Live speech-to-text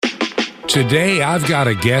Today, I've got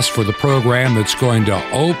a guest for the program that's going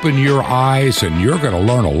to open your eyes, and you're going to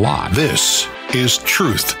learn a lot. This is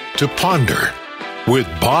Truth to Ponder with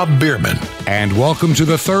Bob Bierman. And welcome to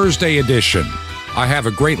the Thursday edition. I have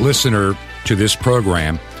a great listener to this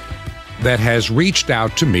program that has reached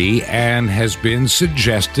out to me and has been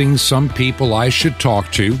suggesting some people I should talk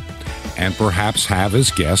to and perhaps have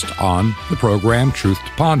as guest on the program Truth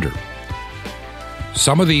to Ponder.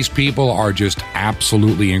 Some of these people are just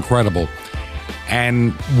absolutely incredible.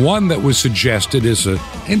 And one that was suggested is an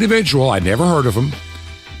individual, I never heard of him,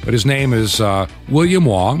 but his name is William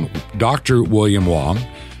Wong, Dr. William Wong,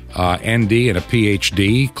 ND and a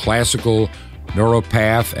PhD, classical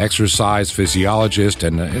neuropath, exercise physiologist,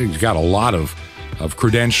 and he's got a lot of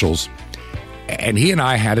credentials. And he and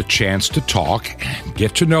I had a chance to talk,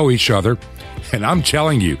 get to know each other, and I'm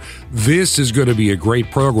telling you, this is going to be a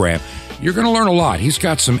great program. You're going to learn a lot. He's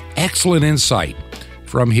got some excellent insight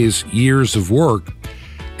from his years of work.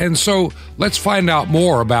 And so let's find out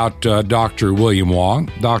more about Dr. William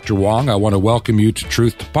Wong. Dr. Wong, I want to welcome you to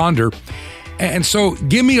Truth to Ponder. And so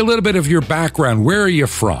give me a little bit of your background. Where are you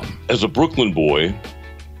from? As a Brooklyn boy,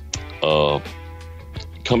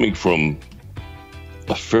 coming from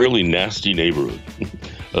a fairly nasty neighborhood,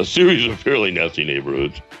 a series of fairly nasty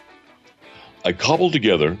neighborhoods, I cobbled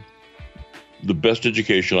together the best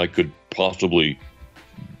education I could possibly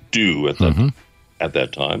do at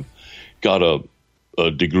that time. Got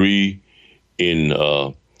a degree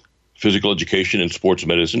in physical education and sports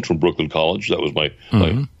medicine from Brooklyn College. That was my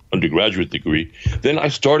undergraduate degree. Then I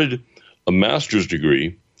started a master's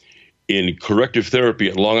degree in corrective therapy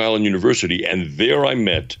at Long Island University, and there I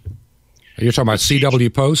met. You're talking about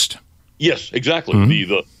CW Post? Yes, exactly.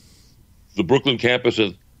 The Brooklyn campus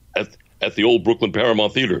at the old Brooklyn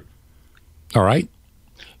Paramount Theater. All right.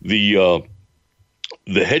 The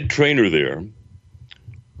head trainer there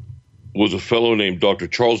was a fellow named Dr.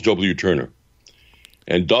 Charles W. Turner.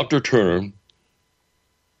 And Dr. Turner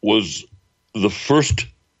was the first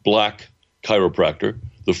black chiropractor,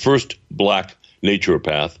 the first black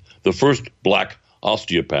naturopath, the first black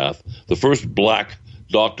osteopath, the first black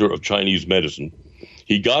doctor of Chinese medicine.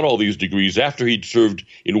 He got all these degrees after he'd served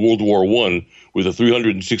in World War I with the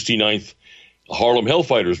 369th Harlem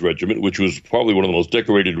Hellfighters Regiment, which was probably one of the most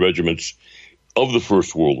decorated regiments of the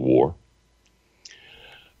First World War.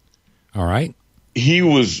 All right. He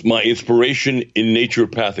was my inspiration in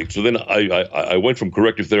naturopathic. So then I went from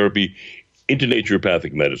corrective therapy into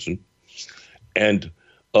naturopathic medicine. And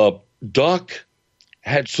Doc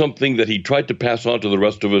had something that he tried to pass on to the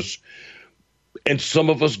rest of us. And some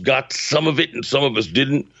of us got some of it and some of us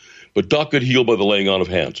didn't. But Doc could heal by the laying on of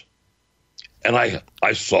hands. And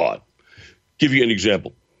I saw it. Give you an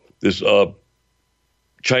example. This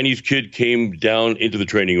Chinese kid came down into the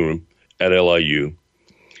training room at LIU,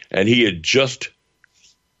 and he had just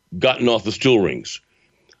gotten off the still rings.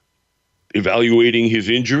 Evaluating his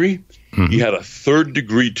injury, he had a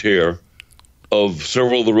third-degree tear of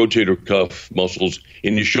several of the rotator cuff muscles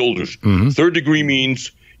in his shoulders. Third degree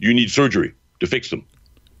means you need surgery to fix them.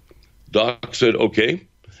 Doc said, okay,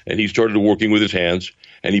 and he started working with his hands,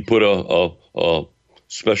 and he put a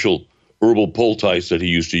special herbal poultice that he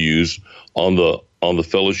used to use on the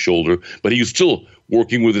fellow's shoulder, but he was still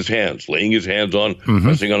working with his hands, laying his hands on,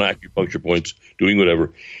 pressing on acupuncture points, doing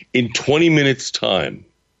whatever. In 20 minutes' time,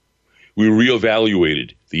 we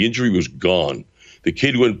reevaluated. The injury was gone. The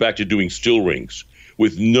kid went back to doing still rings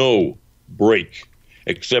with no break,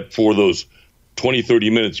 except for those 20,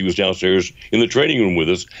 30 minutes he was downstairs in the training room with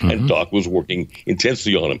us, and Doc was working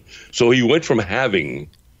intensely on him. So he went from having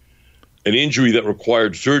an injury that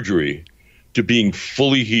required surgery to being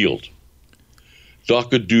fully healed.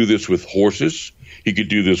 Doc could do this with horses. He could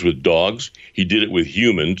do this with dogs. He did it with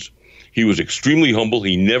humans. He was extremely humble.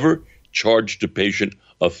 He never charged a patient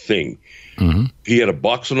a thing. He had a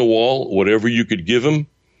box on the wall. Whatever you could give him,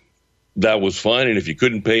 that was fine. And if you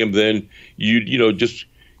couldn't pay him, then you just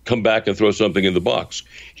come back and throw something in the box.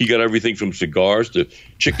 He got everything from cigars to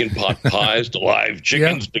chicken pot pies to live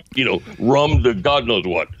chickens to rum to God knows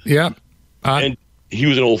what. Yeah. And he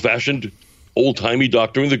was an old-fashioned, old-timey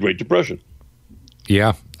doctor in the Great Depression.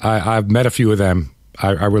 Yeah, I've met a few of them.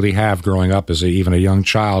 I really have, growing up as even a young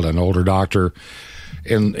child, an older doctor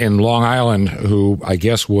in Long Island who I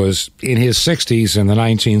guess was in his 60s in the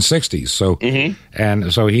 1960s. So,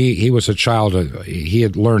 and so he was a child. He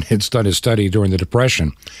had done his study during the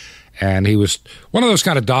Depression, and he was one of those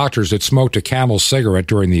kind of doctors that smoked a Camel cigarette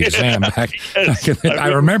during the exam. I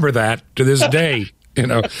remember that to this day.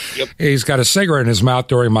 He's got a cigarette in his mouth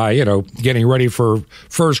during my, getting ready for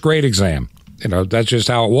first grade exam. That's just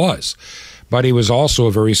how it was. but he was also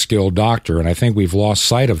a very skilled doctor, and I think we've lost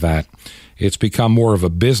sight of that. It's become more of a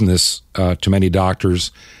business to many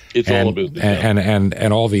doctors. It's all a business.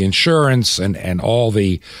 And all the insurance and all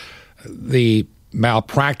the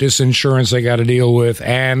malpractice insurance they got to deal with,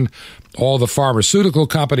 and all the pharmaceutical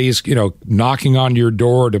companies, knocking on your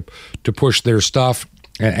door to push their stuff.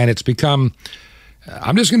 And it's become,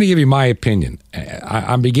 I'm just going to give you my opinion.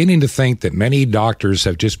 I'm beginning to think that many doctors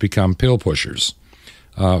have just become pill pushers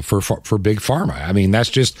for big pharma. I mean, that's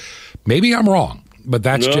just, maybe I'm wrong, but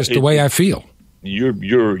that's just the way I feel.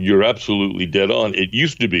 You're absolutely dead on. It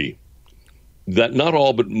used to be that not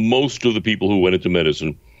all, but most of the people who went into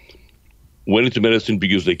medicine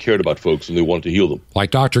because they cared about folks and they wanted to heal them.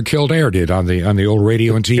 Like Dr. Kildare did on the old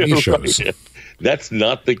radio and TV shows. Right. That's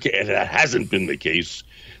not the case. It hasn't been the case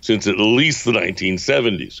since at least the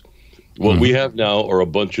 1970s. What we have now are a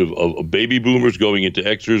bunch of baby boomers going into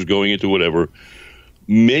Xers, going into whatever,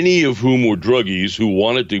 many of whom were druggies who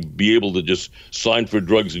wanted to be able to just sign for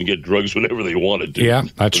drugs and get drugs whenever they wanted to. Yeah,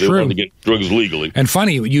 that's true. They wanted to get drugs legally. And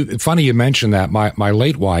funny you mentioned that. My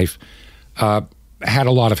late wife had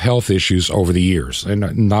a lot of health issues over the years,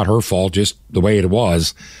 and not her fault, just the way it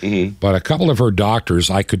was. Mm-hmm. But a couple of her doctors,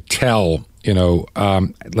 I could tell,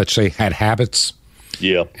 let's say, had habits.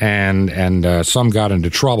 Yeah, and some got into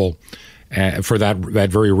trouble for that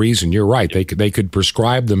very reason. You're right. They could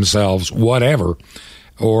prescribe themselves whatever,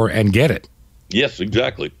 and get it. Yes,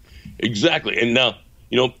 exactly. And now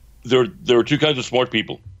there are two kinds of smart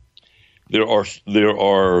people. There are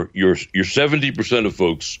your 70% of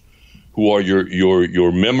folks who are your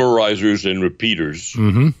memorizers and repeaters,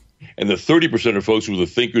 and the 30% of folks who are the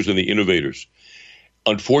thinkers and the innovators.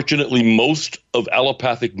 Unfortunately, most of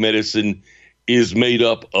allopathic medicine is made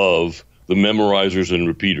up of the memorizers and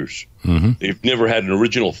repeaters. Mm-hmm. They've never had an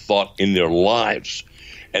original thought in their lives,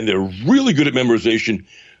 and they're really good at memorization,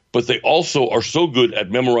 but they also are so good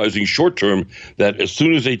at memorizing short term that as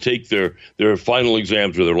soon as they take their final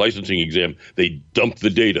exams or their licensing exam, they dump the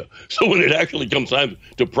data. So when it actually comes time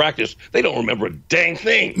to practice, they don't remember a dang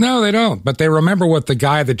thing. No, they don't. But they remember what the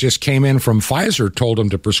guy that just came in from Pfizer told them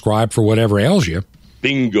to prescribe for whatever ails you.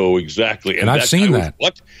 Bingo, exactly. And I've seen that.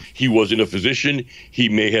 He wasn't a physician. He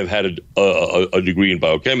may have had a degree in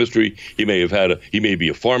biochemistry. He may be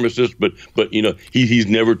a pharmacist, but he's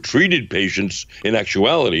never treated patients in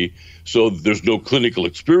actuality. So there's no clinical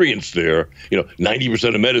experience there.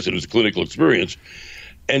 90% of medicine is clinical experience,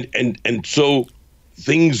 and so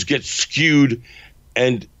things get skewed,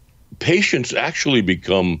 and patients actually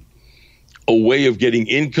become a way of getting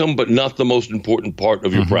income, but not the most important part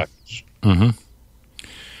of your practice. Mm-hmm.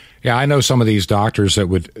 Yeah, I know some of these doctors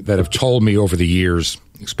that have told me over the years,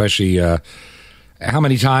 especially how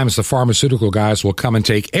many times the pharmaceutical guys will come and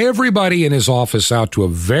take everybody in his office out to a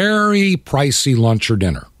very pricey lunch or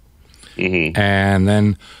dinner, and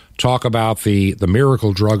then talk about the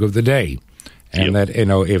miracle drug of the day, and that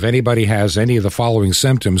if anybody has any of the following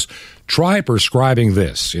symptoms, try prescribing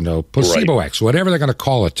this, placebo X, whatever they're going to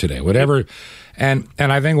call it today, whatever. And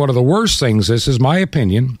I think one of the worst things, this is my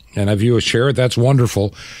opinion, and if you share it, that's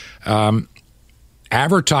wonderful.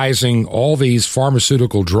 Advertising all these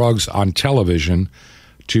pharmaceutical drugs on television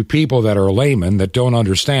to people that are laymen that don't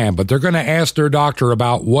understand, but they're going to ask their doctor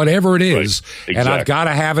about whatever it is, Exactly. And I've got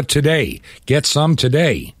to have it today. Get some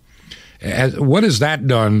today. What has that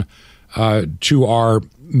done to our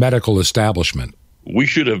medical establishment? We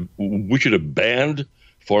should have banned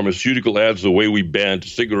pharmaceutical ads the way we banned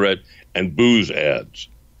cigarette and booze ads.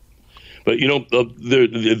 But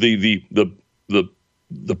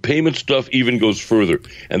the payment stuff even goes further,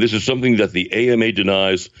 and this is something that the AMA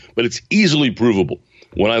denies, but it's easily provable.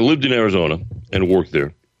 When I lived in Arizona and worked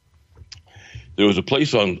there was a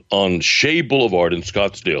place on Shea Boulevard in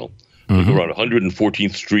Scottsdale, around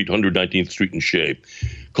 114th Street, 119th Street in Shea,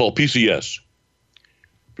 called PCS,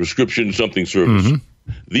 Prescription Something Service.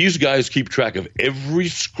 These guys keep track of every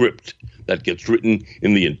script that gets written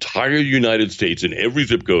in the entire United States in every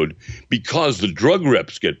zip code, because the drug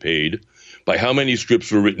reps get paid by how many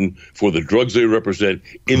scripts were written for the drugs they represent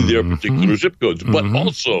in their particular zip codes. But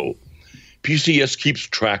also, PCS keeps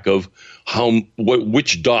track of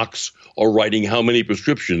which docs are writing how many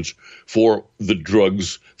prescriptions for the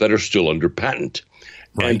drugs that are still under patent.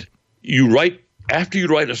 Right. And after you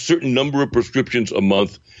write a certain number of prescriptions a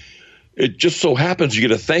month, it just so happens you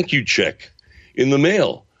get a thank you check in the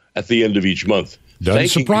mail at the end of each month. Doesn't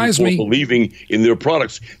surprise me. For believing in their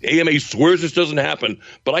products. AMA swears this doesn't happen,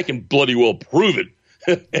 but I can bloody well prove it.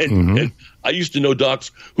 And I used to know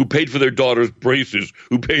docs who paid for their daughter's braces,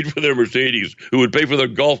 who paid for their Mercedes, who would pay for their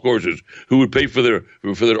golf courses, who would pay for their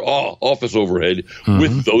office overhead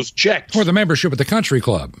with those checks. Or the membership at the country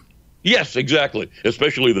club. Yes, exactly.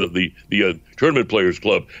 Especially the Tournament Players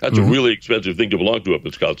Club. That's a really expensive thing to belong to up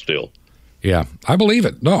in Scottsdale. Yeah, I believe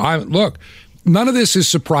it. No, look, none of this is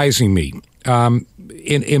surprising me.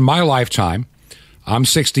 In my lifetime, I'm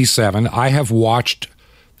 67. I have watched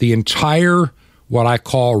the entire what I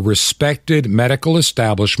call respected medical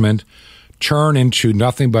establishment turn into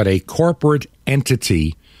nothing but a corporate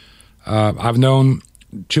entity. I've known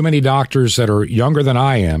too many doctors that are younger than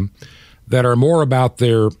I am that are more about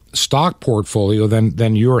their stock portfolio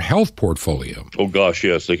than your health portfolio. Oh gosh,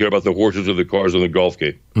 yes, they care about the horses and the cars and the golf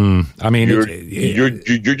game. I mean, you're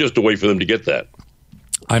just a way for them to get that.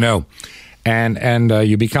 I know, and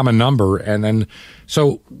you become a number, and then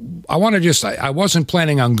so I want to I wasn't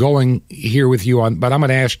planning on going here with you on, but I'm going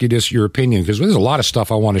to ask you just your opinion because there's a lot of stuff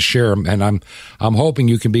I want to share, and I'm hoping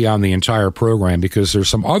you can be on the entire program because there's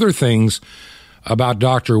some other things about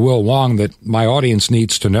Dr. Will Wong that my audience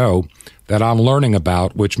needs to know that I'm learning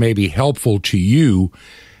about, which may be helpful to you.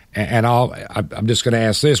 And I'm just going to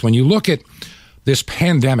ask this. When you look at this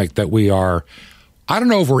pandemic that we are, I don't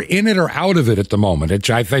know if we're in it or out of it at the moment.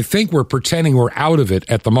 I think we're pretending we're out of it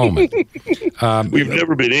at the moment. We've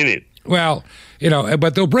never been in it. Well,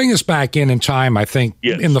 but they'll bring us back in time, I think,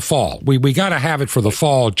 in the fall. We got to have it for the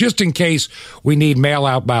fall just in case we need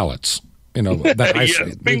mail-out ballots.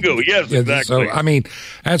 Yes, bingo, yes, exactly. So, I mean,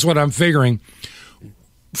 that's what I'm figuring.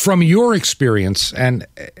 From your experience, and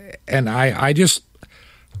I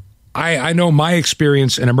know my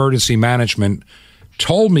experience in emergency management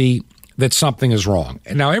told me that something is wrong.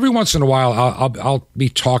 And now, every once in a while, I'll be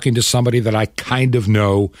talking to somebody that I kind of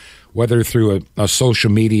know, whether through a social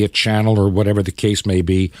media channel or whatever the case may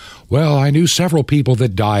be. Well, I knew several people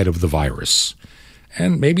that died of the virus.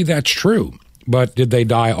 And maybe that's true. But did they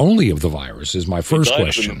die only of the virus is my first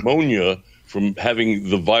question. Of pneumonia from having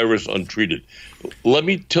the virus untreated. Let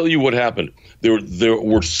me tell you what happened. There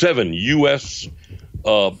were 7 U.S.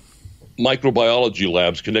 Microbiology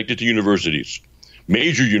labs connected to universities,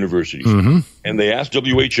 major universities. And they asked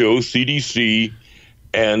WHO, CDC,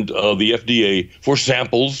 and the FDA for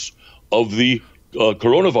samples of the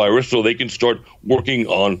coronavirus so they can start working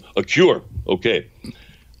on a cure. Okay.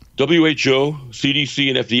 WHO, CDC,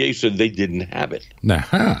 and FDA said they didn't have it.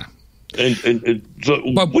 Uh-huh. And so,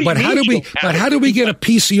 but how do we get a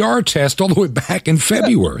PCR test all the way back in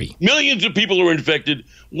February? Millions of people are infected.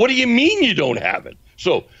 What do you mean you don't have it?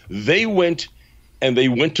 So they went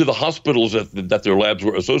to the hospitals that their labs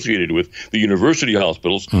were associated with, the university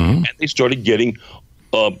hospitals, and they started getting.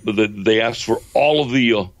 They asked for all of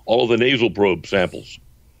the nasal probe samples,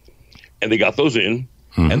 and they got those in.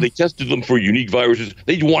 And they tested them for unique viruses.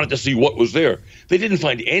 They wanted to see what was there. They didn't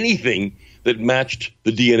find anything that matched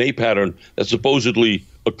the DNA pattern that supposedly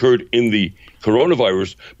occurred in the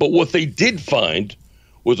coronavirus. But what they did find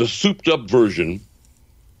was a souped-up version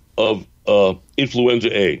of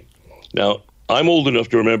influenza A. Now, I'm old enough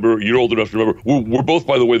to remember. You're old enough to remember. We're both,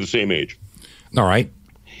 by the way, the same age. All right.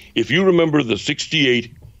 If you remember the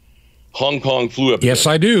 1968 Hong Kong flu epidemic. Yes,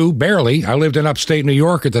 I do. Barely. I lived in upstate New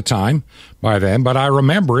York at the time by then, but I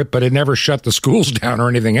remember it, but it never shut the schools down or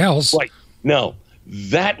anything else. Right. Now,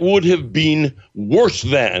 that would have been worse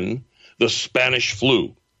than the Spanish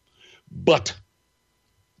flu. But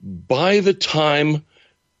by the time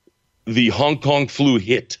the Hong Kong flu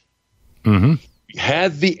hit, we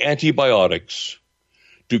had the antibiotics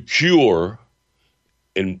to cure.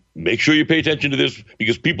 And make sure you pay attention to this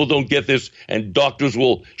because people don't get this and doctors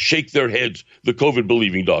will shake their heads, the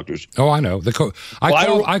COVID-believing doctors. Oh, I know.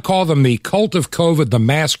 I call them the cult of COVID, the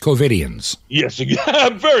mass COVIDians. Yes,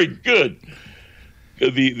 very good.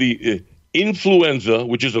 The influenza,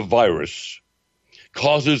 which is a virus,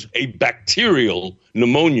 causes a bacterial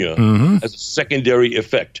pneumonia as a secondary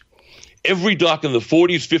effect. Every doc in the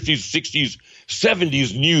 40s, 50s, 60s,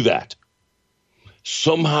 70s knew that.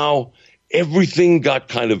 Somehow everything got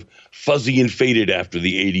kind of fuzzy and faded after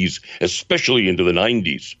the 80s, especially into the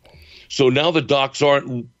 90s. So now the docs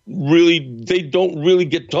they don't really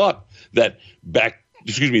get taught that that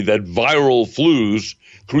viral flus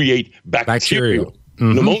create bacterial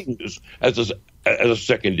pneumonias as a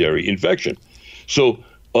secondary infection. So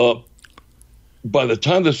by the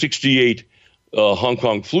time the 1968 Hong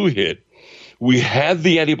Kong flu hit, we had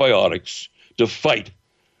the antibiotics to fight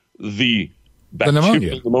the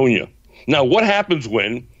bacterial pneumonia. Now, what happens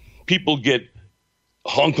when people get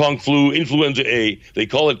Hong Kong flu, influenza A, they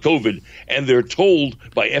call it COVID, and they're told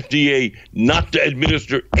by FDA not to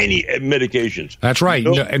administer any medications? That's right.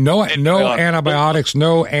 No antibiotics,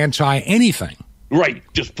 no anti-anything. Right.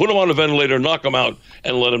 Just put them on a ventilator, knock them out,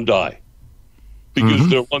 and let them die. Because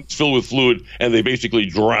their lungs fill with fluid, and they basically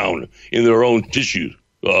drown in their own tissue,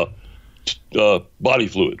 body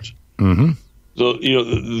fluids. Mm-hmm. So,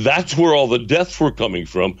 that's where all the deaths were coming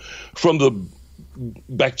from the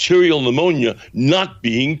bacterial pneumonia not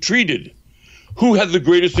being treated. Who had the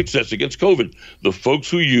greatest success against COVID? The folks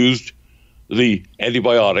who used the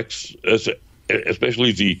antibiotics,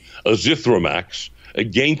 especially the azithromycin,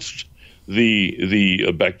 against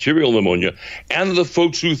the bacterial pneumonia, and the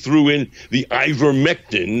folks who threw in the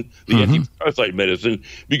ivermectin, the antiparasite medicine,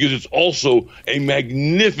 because it's also a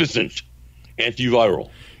magnificent antiviral.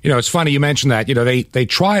 It's funny you mentioned that. They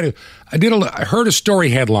try to. I heard a story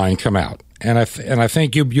headline come out, and I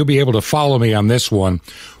think you'll be able to follow me on this one,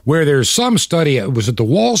 where there's some study. It was at the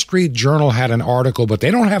Wall Street Journal had an article, but they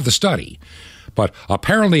don't have the study. But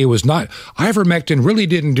apparently it was not. Ivermectin really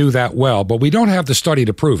didn't do that well, but we don't have the study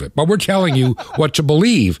to prove it. But we're telling you what to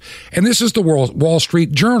believe. And this is the Wall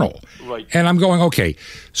Street Journal. Right. And I'm going, okay,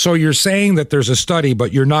 so you're saying that there's a study,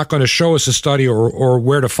 but you're not going to show us a study or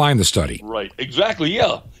where to find the study. Right. Exactly.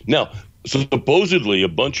 Yeah. Now, supposedly a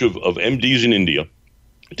bunch of MDs in India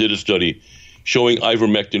did a study showing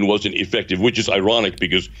ivermectin wasn't effective, which is ironic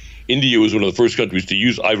because India was one of the first countries to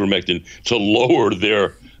use ivermectin to lower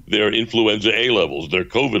their influenza A levels, their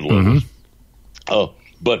COVID levels.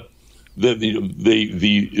 But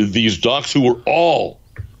these docs who were all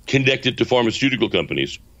connected to pharmaceutical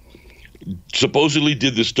companies supposedly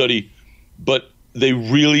did the study, but they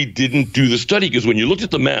really didn't do the study because when you looked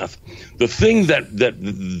at the math, the thing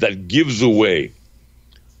that gives away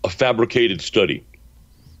a fabricated study,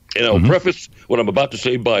 and I'll preface what I'm about to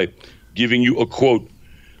say by giving you a quote.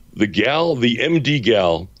 The MD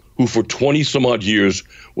gal, who for 20 some odd years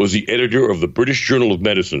was the editor of the British Journal of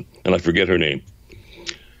Medicine, and I forget her name,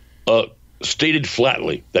 stated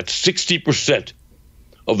flatly that 60%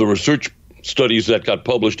 of the research studies that got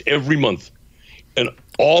published every month in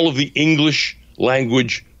all of the English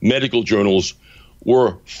language medical journals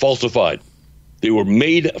were falsified. They were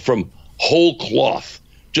made from whole cloth,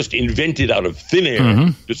 just invented out of thin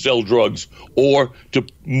air to sell drugs or to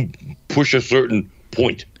push a certain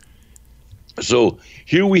point. So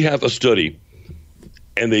here we have a study,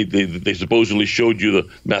 and they supposedly showed you the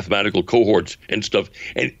mathematical cohorts and stuff.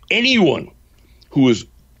 And anyone who is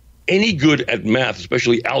any good at math,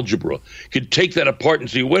 especially algebra, could take that apart and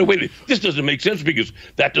say, wait, this doesn't make sense because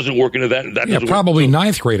that doesn't work into that and that doesn't probably work.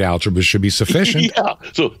 ninth grade algebra should be sufficient. Yeah.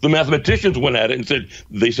 So the mathematicians went at it and said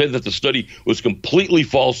that the study was completely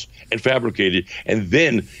false and fabricated, and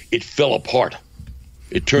then it fell apart.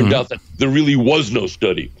 It turned out that there really was no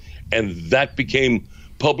study, and that became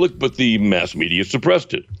public, but the mass media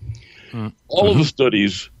suppressed it. All of the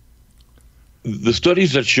studies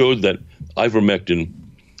that showed that ivermectin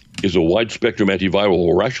is a wide-spectrum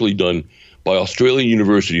antiviral were actually done by Australian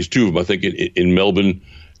universities, two of them, I think, in Melbourne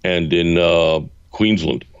and in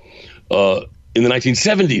Queensland, in the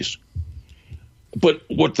 1970s. But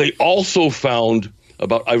what they also found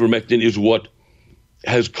about ivermectin is what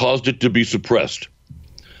has caused it to be suppressed.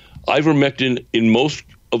 Ivermectin in most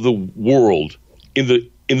of the world, in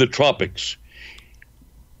the tropics,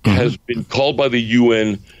 has been called by the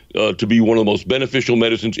UN to be one of the most beneficial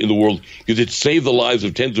medicines in the world because it saved the lives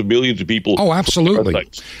of tens of millions of people. Oh, absolutely.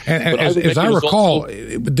 And as I recall,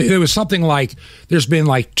 there was something like there's been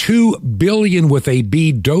like 2 billion with a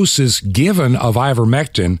B doses given of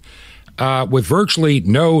ivermectin with virtually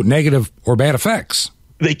no negative or bad effects.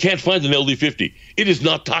 They can't find an LD50. It is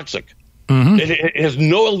not toxic. It has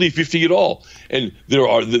no LD50 at all. And there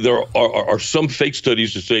are some fake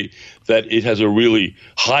studies to say that it has a really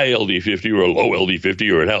high LD50 or a low LD50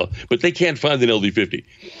 or an L, but they can't find an LD50.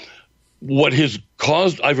 What has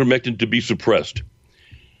caused ivermectin to be suppressed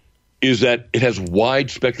is that it has wide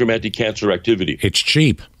spectrum anti-cancer activity. It's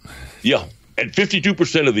cheap. Yeah. And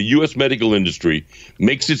 52% of the U.S. medical industry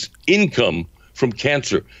makes its income from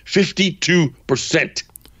cancer. 52%.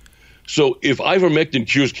 So if ivermectin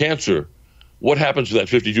cures cancer, what happens to that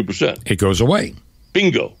 52%? It goes away.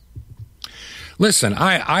 Bingo. Listen,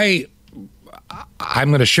 I'm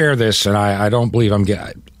going to share this, and I don't believe I'm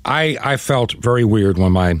getting. I felt very weird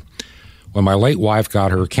when my late wife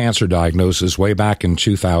got her cancer diagnosis way back in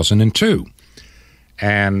 2002,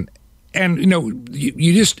 and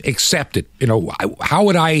you just accept it. How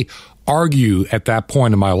would I argue at that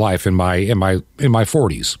point in my life in my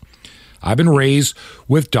 40s? I've been raised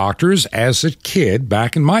with doctors as a kid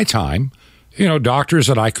back in my time, doctors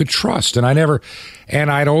that I could trust. And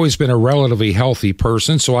I'd always been a relatively healthy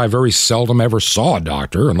person, so I very seldom ever saw a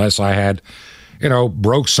doctor unless I had,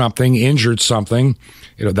 broke something, injured something,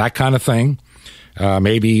 that kind of thing.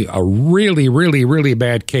 Maybe a really, really, really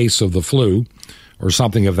bad case of the flu or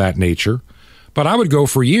something of that nature. But I would go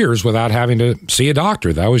for years without having to see a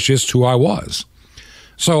doctor. That was just who I was.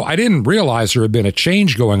 So I didn't realize there had been a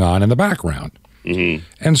change going on in the background. Mm-hmm.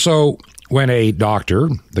 And so when a doctor,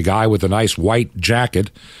 the guy with the nice white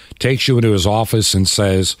jacket, takes you into his office and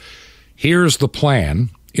says, here's the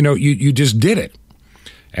plan, you just did it.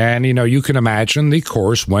 And, you can imagine the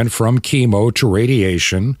course went from chemo to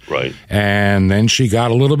radiation. Right. And then she got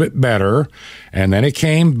a little bit better. And then it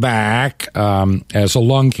came back as a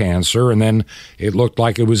lung cancer. And then it looked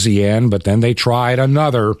like it was the end. But then they tried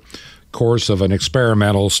another course of an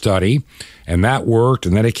experimental study. And that worked.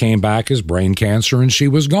 And then it came back as brain cancer. And she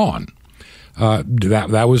was gone.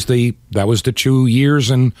 That was the 2 years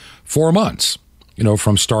and 4 months,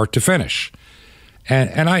 from start to finish.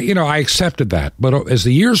 And I accepted that. But as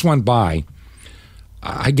the years went by,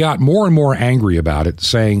 I got more and more angry about it,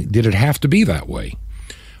 saying, did it have to be that way?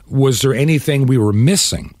 Was there anything we were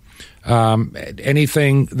missing?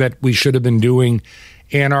 Anything that we should have been doing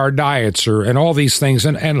in our diets and all these things?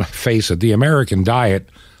 And face it, the American diet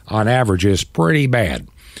on average is pretty bad.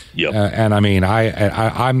 Yep. And I mean,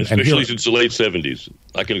 I'm especially since the late 70s.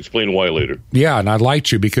 I can explain why later. Yeah, and I'd like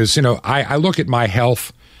to, because I look at my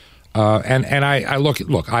health. And I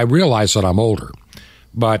look, I realize that I'm older,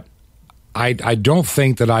 but I don't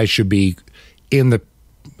think that I should be in the,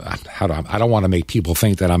 I don't want to make people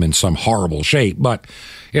think that I'm in some horrible shape, but,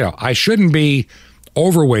 I shouldn't be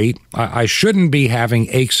overweight. I shouldn't be having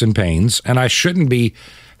aches and pains, and I shouldn't be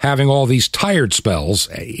having all these tired spells,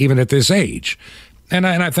 even at this age. And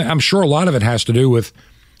I'm sure a lot of it has to do with,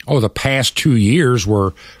 the past 2 years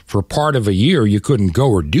where for part of a year you couldn't go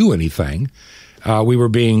or do anything. We were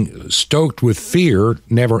being stoked with fear,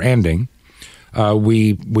 never ending.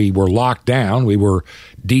 We were locked down. We were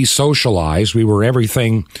desocialized. We were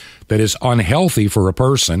everything that is unhealthy for a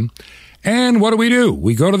person. And what do?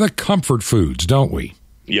 We go to the comfort foods, don't we?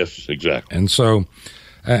 Yes, exactly. And so,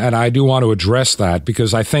 and I do want to address that,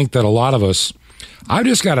 because I think that a lot of us, I've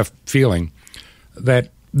just got a feeling that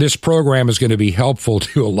this program is going to be helpful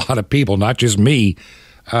to a lot of people, not just me,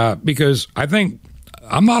 because I think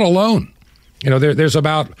I'm not alone. There's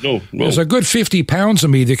a good 50 pounds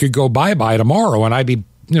of me that could go bye-bye tomorrow, and I'd be,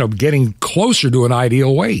 getting closer to an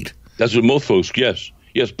ideal weight. That's what most folks, yes.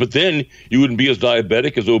 But then you wouldn't be as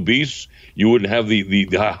diabetic, as obese. You wouldn't have the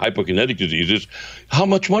hypokinetic diseases. How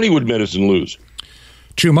much money would medicine lose?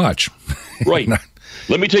 Too much. Right.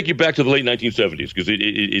 Let me take you back to the late 1970s, because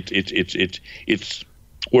it's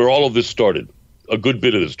where all of this started. A good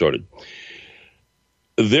bit of this started.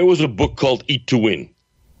 There was a book called Eat to Win.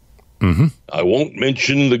 Mm-hmm. I won't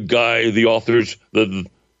mention the authors, the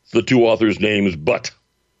two authors' names, but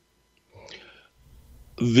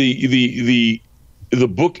the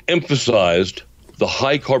book emphasized the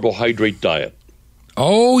high carbohydrate diet.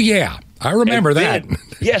 Oh yeah, I remember that.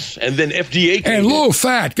 Yes, and then FDA came and low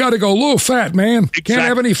fat, got to go low fat, man. Exactly. Can't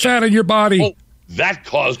have any fat in your body. Well, that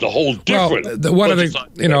caused a whole different.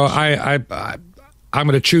 I'm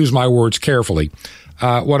going to choose my words carefully.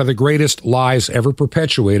 One of the greatest lies ever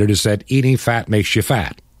perpetuated is that eating fat makes you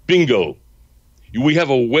fat. Bingo. We have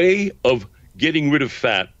a way of getting rid of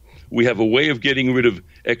fat. We have a way of getting rid of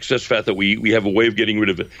excess fat that we eat. We have a way of getting rid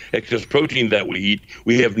of excess protein that we eat.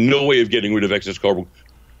 We have no way of getting rid of excess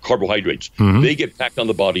carbohydrates. Mm-hmm. They get packed on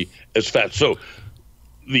the body as fat. So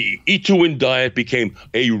the Eat to Win diet became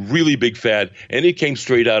a really big fad, and it came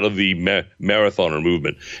straight out of the marathoner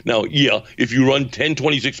movement. Now, if you run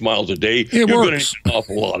 26 miles a day, you're going to need an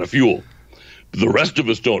awful lot of fuel. The rest of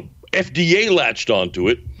us don't. FDA latched onto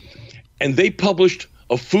it, and they published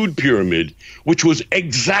a food pyramid, which was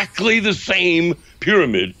exactly the same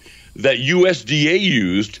pyramid that USDA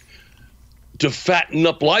used to fatten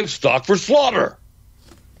up livestock for slaughter.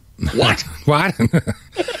 What? What?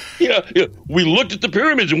 Yeah. We looked at the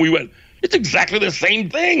pyramids and we went, it's exactly the same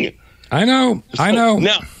thing. I know.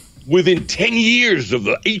 Now, within 10 years of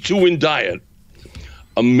the Eat to Win diet,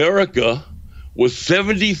 America was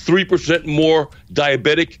 73% more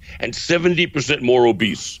diabetic and 70% more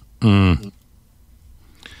obese. Mm.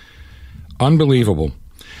 Unbelievable.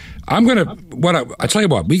 I tell you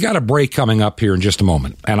what, we got a break coming up here in just a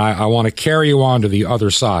moment, and I want to carry you on to the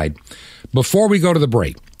other side. Before we go to the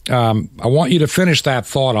break, I want you to finish that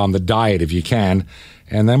thought on the diet if you can,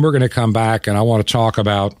 and then we're going to come back and I want to talk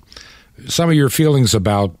about some of your feelings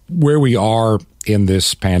about where we are in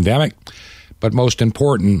this pandemic, but most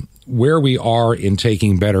important, where we are in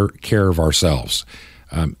taking better care of ourselves.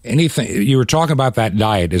 Anything you were talking about that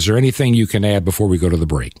diet, is there anything you can add before we go to the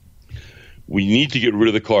break? We need to get rid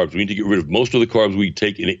of the carbs. We need to get rid of most of the carbs we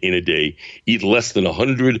take in a day. Eat less than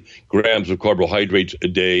 100 grams of carbohydrates a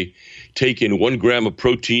day. take in 1 gram of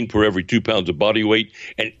protein per every 2 pounds of body weight,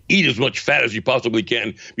 and eat as much fat as you possibly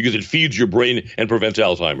can because it feeds your brain and prevents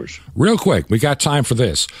Alzheimer's. Real quick, we got time for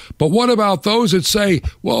this. But what about those that say,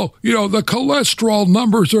 well, the cholesterol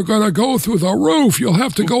numbers are going to go through the roof. You'll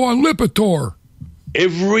have to go on Lipitor.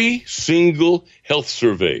 Every single health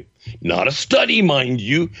survey, not a study, mind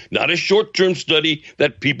you, not a short-term study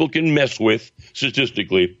that people can mess with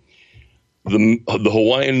statistically. The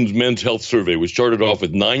Hawaiian Men's Health Survey, which started off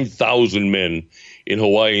with 9,000 men in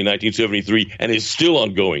Hawaii in 1973 and is still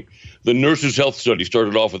ongoing. The Nurses' Health Study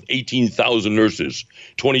started off with 18,000 nurses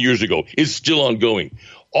 20 years ago, is still ongoing.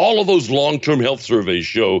 All of those long-term health surveys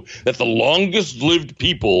show that the longest-lived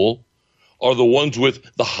people are the ones with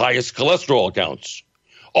the highest cholesterol counts.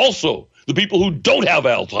 Also, the people who don't have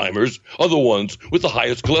Alzheimer's are the ones with the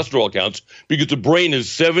highest cholesterol counts because the brain is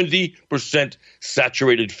 70%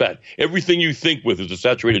 saturated fat. Everything you think with is a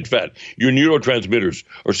saturated fat. Your neurotransmitters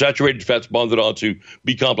are saturated fats bonded onto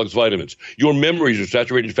B-complex vitamins. Your memories are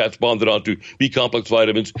saturated fats bonded onto B-complex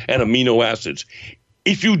vitamins and amino acids.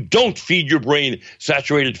 If you don't feed your brain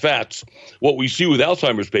saturated fats, what we see with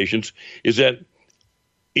Alzheimer's patients is that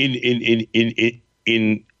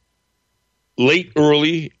in late,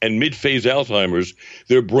 early, and mid-phase Alzheimer's,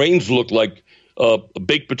 their brains look like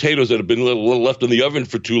baked potatoes that have been left in the oven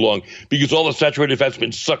for too long because all the saturated fat's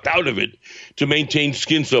been sucked out of it to maintain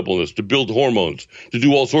skin suppleness, to build hormones, to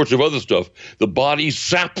do all sorts of other stuff. The body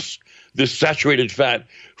saps this saturated fat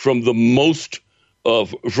from the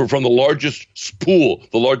from the largest pool,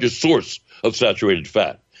 the largest source of saturated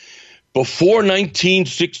fat. Before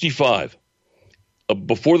 1965,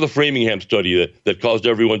 before the Framingham study that caused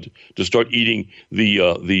everyone to start eating the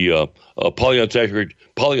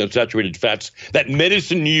polyunsaturated fats that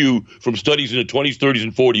medicine knew from studies in the 20s, 30s,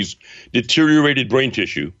 and 40s deteriorated brain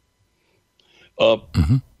tissue.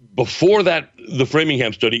 Before that, the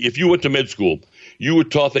Framingham study, if you went to med school, you were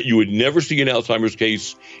taught that you would never see an Alzheimer's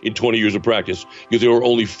case in 20 years of practice because there were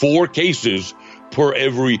only 4 cases per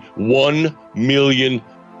every 1 million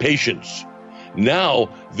patients. Now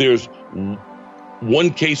there's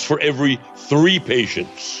 1 case for every 3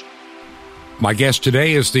 patients. My guest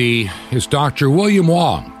today is Dr. William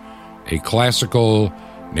Wong, a classical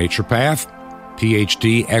naturopath,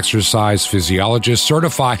 PhD exercise physiologist,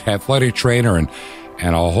 certified athletic trainer,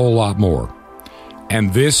 and a whole lot more.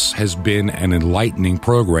 And this has been an enlightening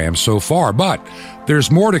program so far, but there's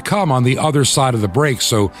more to come on the other side of the break,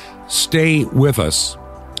 so stay with us.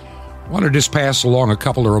 I want to just pass along a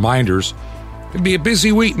couple of reminders. It'll be a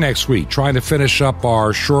busy week next week, trying to finish up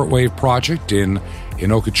our shortwave project in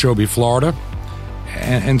Okeechobee, Florida,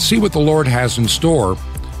 and see what the Lord has in store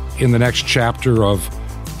in the next chapter of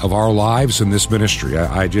our lives in this ministry.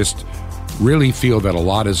 I just really feel that a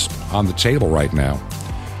lot is on the table right now.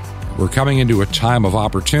 We're coming into a time of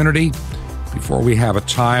opportunity before we have a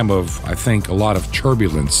time of, I think, a lot of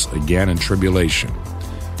turbulence again and tribulation.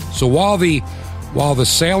 So while the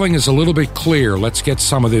sailing is a little bit clear, let's get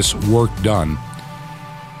some of this work done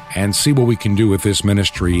and see what we can do with this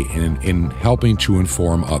ministry in helping to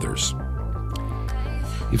inform others.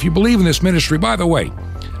 If you believe in this ministry, by the way,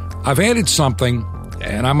 I've added something,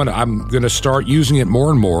 and I'm gonna start using it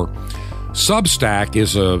more and more. Substack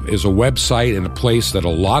is a website and a place that a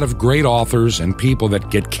lot of great authors and people that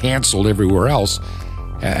get canceled everywhere else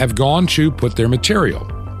have gone to put their material.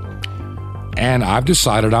 And I've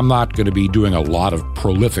decided I'm not going to be doing a lot of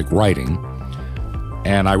prolific writing,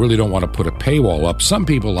 and I really don't want to put a paywall up. Some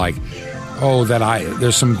people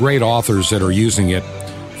there's some great authors that are using it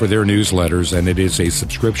for their newsletters, and it is a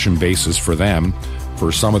subscription basis for them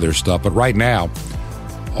for some of their stuff. But right now,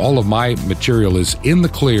 all of my material is in the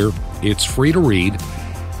clear. It's free to read.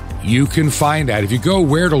 You can find out, if you go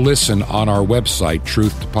where to listen on our website,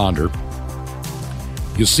 Truth to Ponder,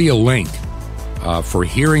 you'll see a link for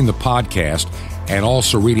hearing the podcast and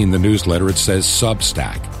also reading the newsletter. It says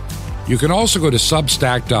Substack. You can also go to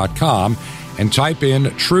Substack.com and type in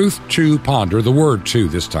Truth to Ponder, the word "to"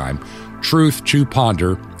 this time, Truth to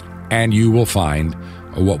Ponder, and you will find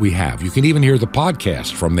what we have. You can even hear the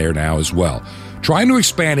podcast from there now as well. Trying to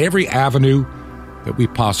expand every avenue that we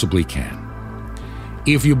possibly can.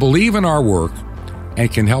 If you believe in our work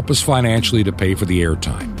and can help us financially to pay for the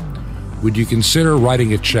airtime, would you consider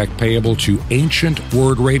writing a check payable to Ancient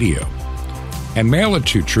Word Radio and mail it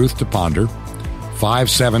to Truth to Ponder,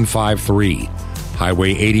 5753,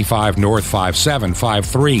 Highway 85 North,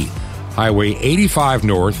 5753, Highway 85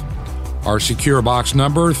 North, our secure box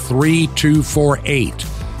number 3248.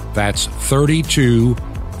 That's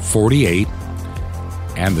 3248.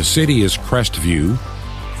 And the city is Crestview,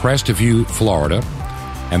 Florida,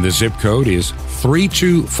 and the zip code is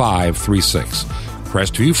 32536.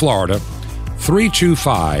 Crestview, Florida,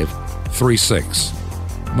 32536.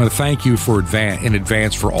 I want to thank you in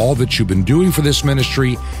advance for all that you've been doing for this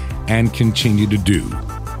ministry and continue to do.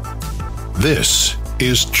 This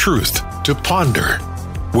is Truth to Ponder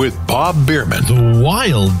with Bob Bierman. The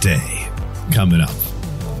Wild Day coming up.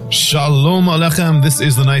 Shalom Aleichem. This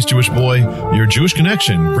is the Nice Jewish Boy, your Jewish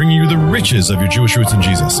connection, bringing you the riches of your Jewish roots in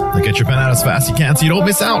Jesus. Now get your pen out as fast as you can so you don't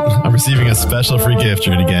miss out. I'm receiving a special free gift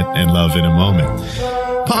you're going to get and love in a moment.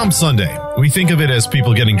 Palm Sunday. We think of it as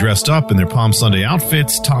people getting dressed up in their Palm Sunday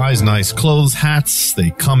outfits, ties, nice clothes, hats.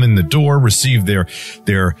 They come in the door, receive their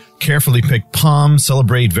carefully picked palms,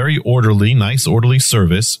 celebrate very orderly, nice orderly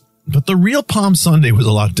service. But the real Palm Sunday was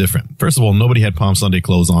a lot different. First of all, nobody had Palm Sunday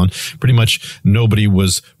clothes on. Pretty much nobody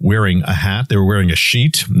was wearing a hat. They were wearing a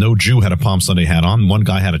sheet. No Jew had a Palm Sunday hat on. One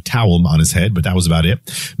guy had a towel on his head, but that was about it.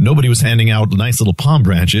 Nobody was handing out nice little palm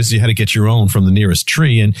branches. You had to get your own from the nearest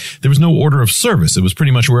tree, and there was no order of service. It was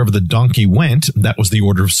pretty much wherever the donkey went, that was the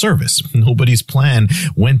order of service. Nobody's plan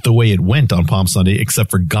went the way it went on Palm Sunday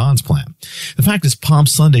except for God's plan. The fact is, Palm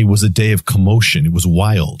Sunday was a day of commotion. It was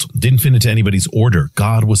wild. It didn't fit into anybody's order.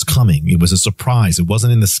 God was coming. It was a surprise. It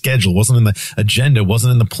wasn't in the schedule, wasn't in the agenda,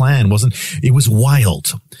 wasn't in the plan, it was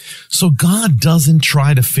wild. So God doesn't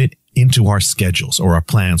try to fit into our schedules or our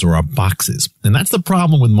plans or our boxes. And that's the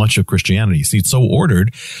problem with much of Christianity. See, it's so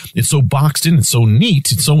ordered, it's so boxed in, it's so neat,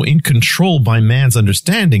 it's so in control by man's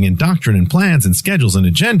understanding and doctrine and plans and schedules and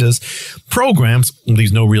agendas, programs,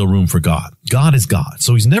 leaves no real room for God. God is God.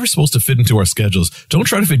 So he's never supposed to fit into our schedules. Don't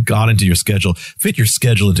try to fit God into your schedule. Fit your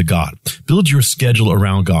schedule into God. Build your schedule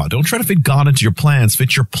around God. Don't try to fit God into your plans.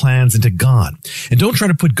 Fit your plans into God. And don't try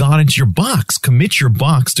to put God into your box. Commit your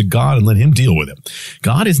box to God and let him deal with it.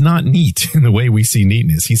 God is not neat in the way we see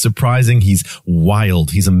neatness. He's surprising. He's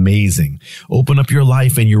wild. He's amazing. Open up your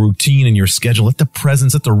life and your routine and your schedule. Let the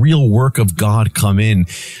presence, let the real work of God come in,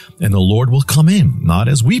 and the Lord will come in, not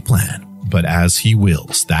as we plan, but as he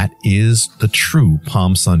wills. That is the true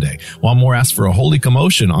Palm Sunday. One more asked for a holy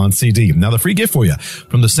commotion on CD. Now the free gift for you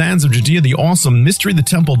from the Sands of Judea, the awesome Mystery of the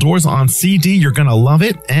Temple Doors on CD. You're going to love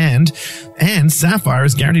it. And Sapphire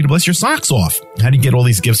is guaranteed to bless your socks off. How do you get all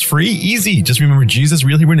these gifts free? Easy. Just remember Jesus'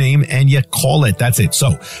 real Hebrew name and you call it. That's it.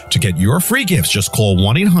 So to get your free gifts, just call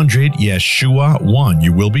 1-800-YESHUA-1.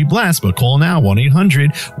 You will be blessed, but call now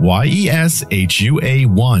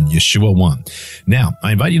 1-800-YESHUA-1. Yeshua 1. Now,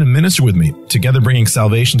 I invite you to minister with me, together bringing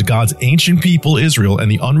salvation to God's ancient people, Israel, and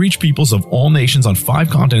the unreached peoples of all nations on 5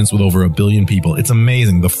 continents with over 1 billion people. It's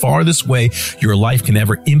amazing. The farthest way your life can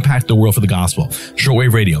ever impact the world for the gospel.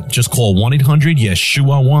 Shortwave radio. Just call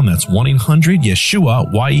 1-800-YESHUA-1. That's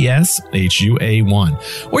 1-800-YESHUA,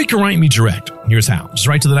 YESHUA-1. Or you can write me direct. Here's how. Just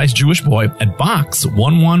write to the Nice Jewish Boy at Box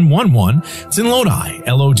 1111. It's in Lodi,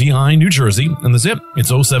 Lodi, New Jersey. And the zip, it's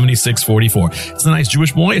 07644. It's the Nice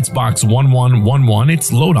Jewish Boy. It's Box 1111.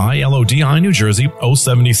 It's Lodi, Lodi, New Jersey,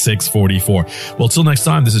 07644. Well, till next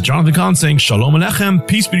time, this is Jonathan Kahn saying Shalom Aleichem.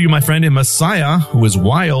 Peace be to you, my friend, in Messiah, who is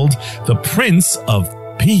wild, the Prince of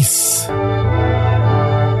Peace.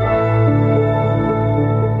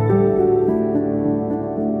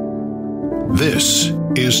 This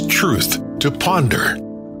is Truth to Ponder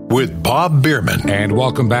with Bob Bierman. And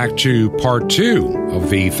welcome back to part 2 of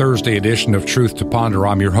the Thursday edition of Truth to Ponder.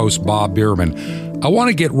 I'm your host, Bob Bierman. I want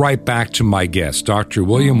to get right back to my guest, Dr.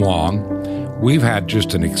 William Wong. We've had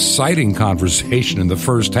just an exciting conversation in the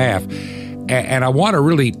first half, and I want to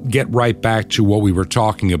really get right back to what we were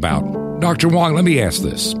talking about. Dr. Wong, let me ask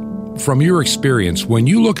this. From your experience, when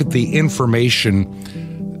you look at the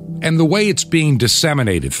information and the way it's being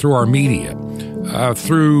disseminated through our media,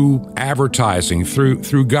 through advertising,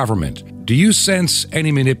 through government, do you sense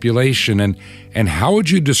any manipulation, and how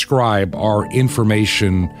would you describe our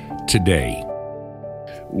information today?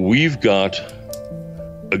 We've got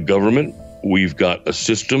a government, we've got a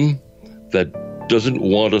system that doesn't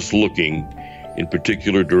want us looking in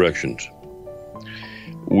particular directions.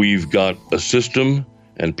 We've got a system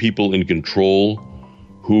and people in control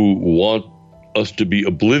who want us to be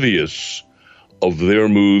oblivious of their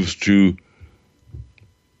moves to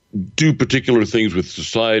do particular things with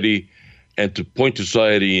society and to point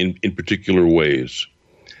society in particular ways.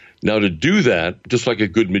 Now, to do that, just like a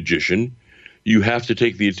good magician, you have to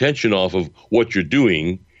take the attention off of what you're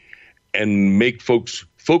doing and make folks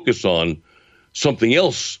focus on something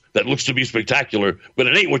else that looks to be spectacular, but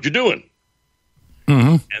it ain't what you're doing.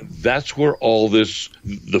 Mm-hmm. And that's where all this,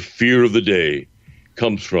 the fear of the day,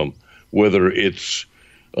 comes from, whether it's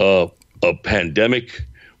a pandemic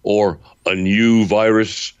or a new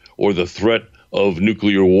virus or the threat of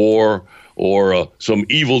nuclear war or some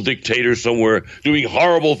evil dictator somewhere doing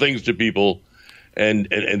horrible things to people. and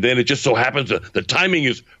then it just so happens that the timing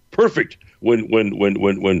is perfect when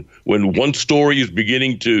one story is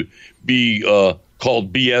beginning to be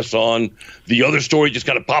called BS on, the other story just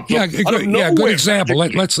kind of pops up. Good example.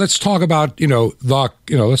 Let's talk about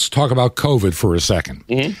let's talk about COVID for a second.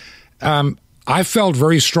 Mm-hmm. I felt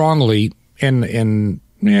very strongly in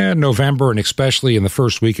November and especially in the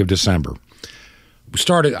first week of December.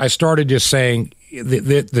 I started just saying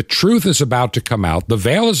the truth is about to come out. The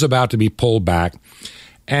veil is about to be pulled back,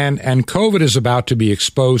 and COVID is about to be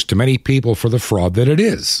exposed to many people for the fraud that it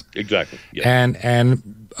is. Exactly. Yes.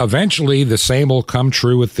 And eventually the same will come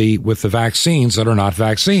true with the vaccines that are not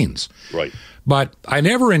vaccines. Right. But I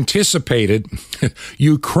never anticipated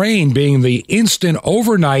Ukraine being the instant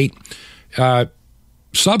overnight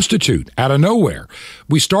substitute out of nowhere.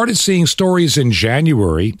 We started seeing stories in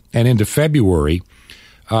January and into February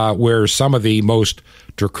where some of the most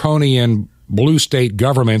draconian blue state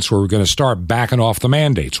governments were going to start backing off the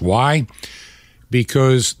mandates. Why?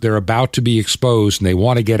 Because they're about to be exposed and they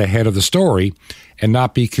want to get ahead of the story and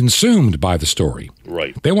not be consumed by the story.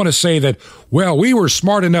 Right. They want to say that, well, we were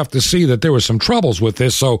smart enough to see that there was some troubles with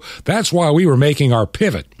this, so that's why we were making our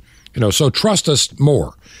pivot. So trust us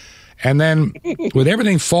more. And then with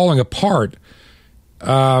everything falling apart,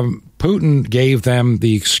 Putin gave them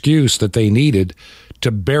the excuse that they needed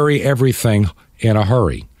to bury everything in a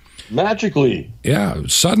hurry. Magically. Yeah,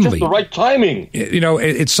 suddenly. Just the right timing.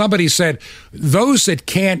 Somebody said, those that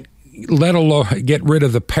can't let alone get rid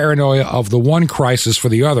of the paranoia of the one crisis for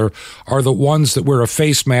the other are the ones that wear a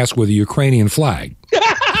face mask with a Ukrainian flag.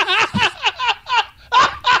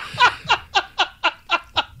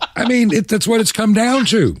 I mean, that's what it's come down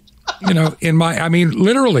to.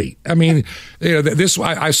 Literally.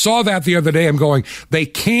 I saw that the other day. I'm going, they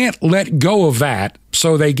can't let go of that,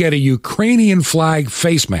 so they get a Ukrainian flag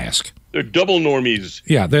face mask. They're double normies.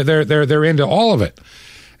 Yeah, they're into all of it.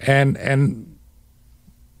 And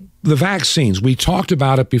the vaccines, we talked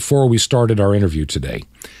about it before we started our interview today.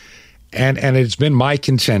 And it's been my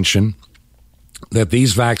contention that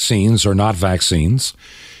these vaccines are not vaccines.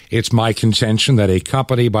 It's my contention that a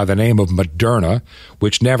company by the name of Moderna,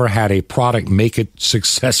 which never had a product make it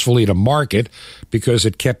successfully to market because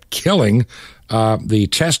it kept killing the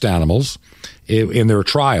test animals in their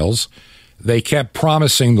trials, they kept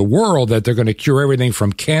promising the world that they're going to cure everything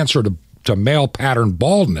from cancer to male pattern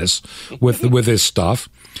baldness with this stuff.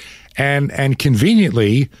 And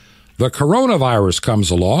conveniently, the coronavirus comes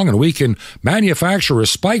along and we can manufacture a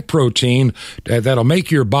spike protein that'll make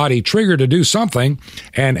your body trigger to do something,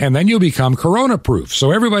 and then you'll become corona-proof. So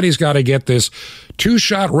everybody's got to get this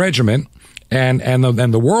 2-shot regimen, and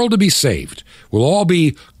the world to be saved. We'll all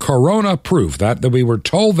be corona-proof. That we were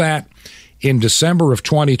told that in December of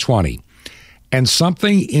 2020. And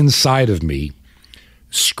something inside of me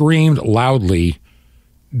screamed loudly,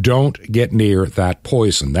 don't get near that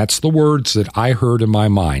poison. That's the words that I heard in my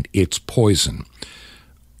mind. It's poison.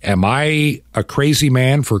 Am I a crazy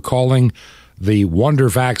man for calling the wonder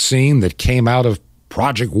vaccine that came out of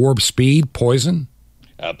Project Warp Speed poison?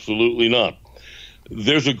 Absolutely not.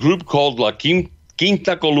 There's a group called La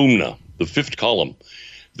Quinta Columna, the fifth column.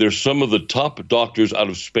 They're some of the top doctors out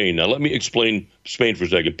of Spain. Now, let me explain Spain for a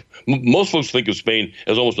second. Most folks think of Spain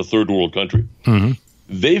as almost a third world country. Mm-hmm.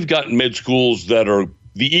 They've got med schools that are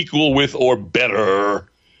the equal with or better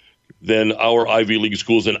than our Ivy League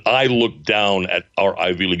schools, and I look down at our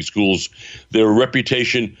Ivy League schools. Their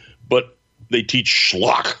reputation, but they teach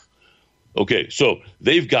schlock. Okay, so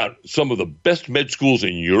they've got some of the best med schools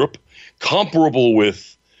in Europe, comparable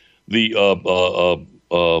with the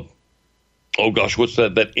what's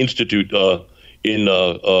that institute in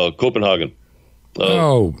Copenhagen?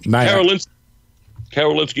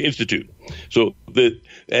 Karolinska Institute. So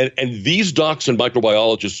and these docs and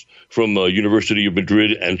microbiologists from University of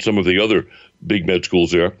Madrid and some of the other big med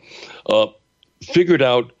schools there figured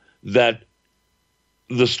out that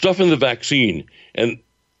the stuff in the vaccine and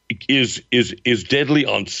is deadly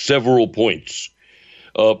on several points.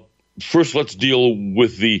 First, let's deal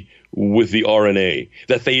with the RNA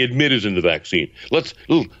that they admit is in the vaccine. Let's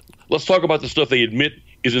talk about the stuff they admit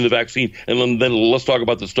is in the vaccine, and then let's talk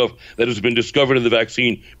about the stuff that has been discovered in the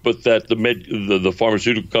vaccine, but that the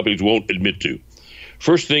pharmaceutical companies won't admit to.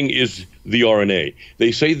 First thing is the RNA.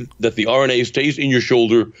 They say that the RNA stays in your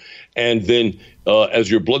shoulder, and then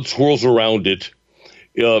as your blood swirls around it,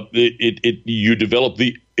 you develop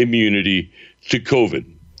the immunity to COVID.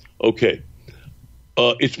 Okay.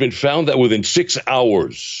 It's been found that within 6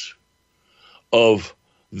 hours of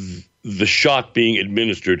the shot being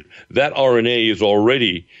administered, that RNA is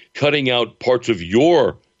already cutting out parts of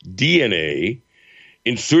your DNA,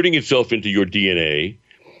 inserting itself into your DNA,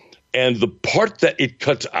 And the part that it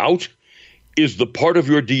cuts out is the part of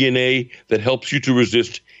your DNA that helps you to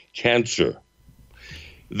resist cancer.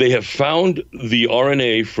 They have found the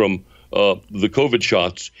RNA from the COVID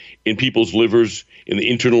shots in people's livers, in the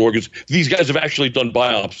internal organs. These guys have actually done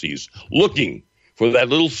biopsies looking for that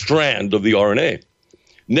little strand of the RNA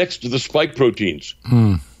next to the spike proteins.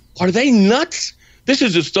 Are they nuts? This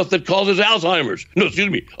is the stuff that causes Alzheimer's. No, excuse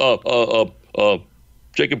me.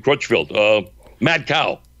 Jacob Crutchfield, mad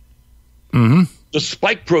cow. The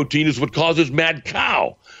spike protein is what causes mad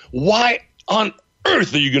cow. Why on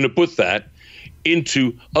earth are you going to put that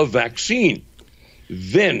into a vaccine?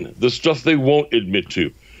 Then the stuff they won't admit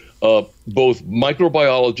to. Both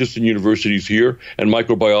microbiologists in universities here and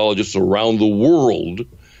microbiologists around the world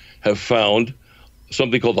have found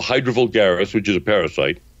something called the Hydra vulgaris, which is a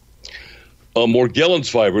parasite, Morgellons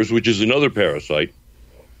fibers, which is another parasite.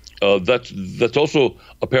 That's also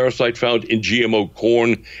a parasite found in GMO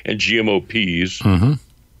corn and GMO peas.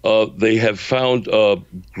 They have found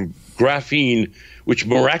graphene, which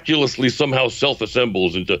miraculously somehow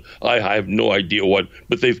self-assembles into I have no idea what,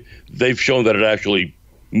 but they've shown that it actually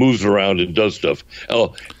moves around and does stuff.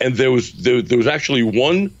 And there was actually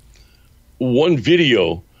one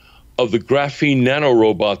video of the graphene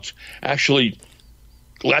nanorobots actually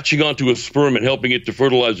latching onto a sperm and helping it to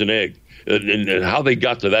fertilize an egg. And how they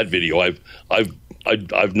got to that video, I've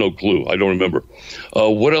no clue. I don't remember.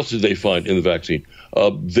 What else did they find in the vaccine?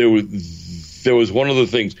 There was one of the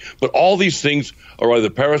things, but all these things are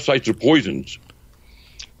either parasites or poisons.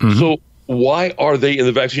 So why are they in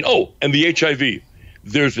the vaccine? Oh, and the HIV.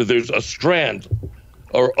 There's a strand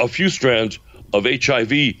or a few strands of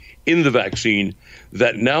HIV in the vaccine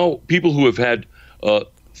that now people who have had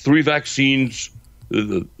 3 vaccines,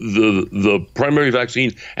 the primary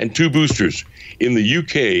vaccine and 2 boosters in the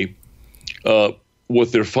UK,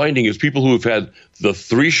 what they're finding is people who have had the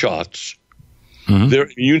 3 shots, their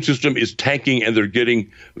immune system is tanking and they're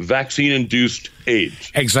getting vaccine-induced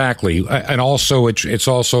AIDS. Exactly. And also it's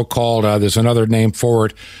also called, there's another name for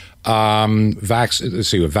it,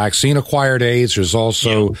 vaccine-acquired AIDS. There's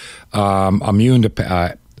also immune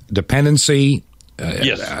dependency,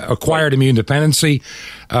 acquired immune dependency,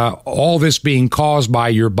 all this being caused by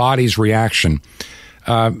your body's reaction.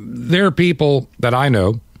 There are people that I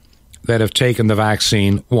know that have taken the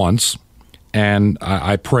vaccine once, and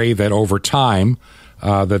I pray that over time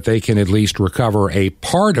that they can at least recover a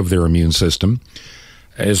part of their immune system.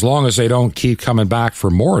 As long as they don't keep coming back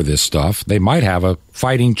for more of this stuff, they might have a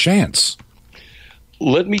fighting chance.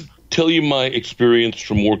 Let me tell you my experience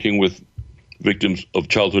from working with victims of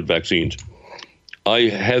childhood vaccines. I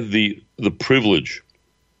had the privilege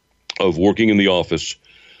of working in the office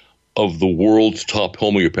of the world's top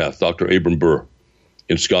homeopath, Dr. Abram Burr,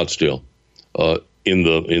 in Scottsdale, in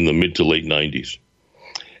the mid to late 90s.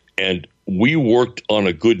 And we worked on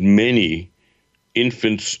a good many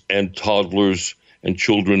infants and toddlers and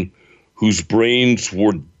children whose brains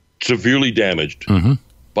were severely damaged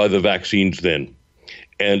by the vaccines then.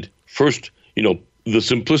 And first, the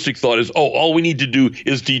simplistic thought is, all we need to do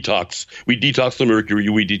is detox. We detox the mercury,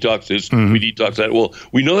 we detox this, we detox that. Well,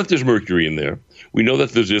 we know that there's mercury in there. We know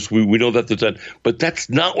that there's this, we know that there's that. But that's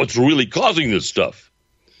not what's really causing this stuff.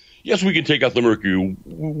 Yes, we can take out the mercury,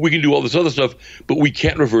 we can do all this other stuff, but we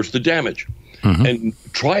can't reverse the damage. And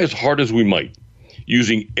try as hard as we might,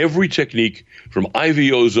 using every technique from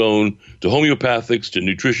IV ozone to homeopathics to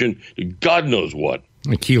nutrition to God knows what.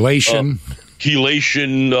 Chelation.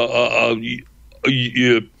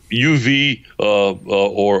 UV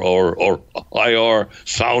or IR,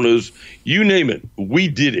 saunas, you name it. We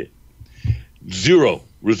did it. 0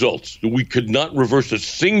 results. We could not reverse a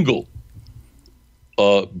single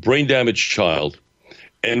brain damaged child,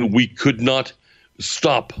 and we could not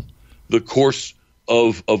stop the course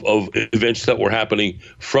of events that were happening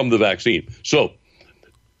from the vaccine. So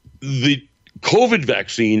the COVID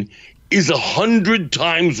vaccine is 100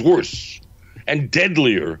 times worse and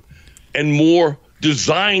deadlier and more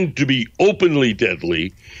designed to be openly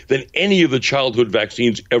deadly than any of the childhood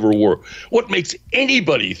vaccines ever were. What makes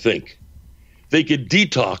anybody think they could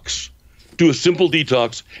detox, do a simple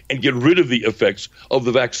detox, and get rid of the effects of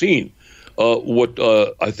the vaccine? What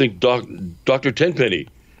I think Dr. Tenpenny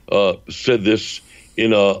said this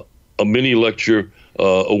in a mini lecture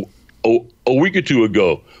a week or 2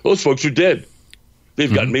 ago. Those folks are dead.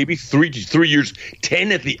 They've got maybe 3 years,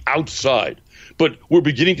 10 at the outside. But we're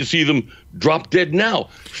beginning to see them drop dead now.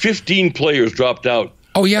 15 players dropped out.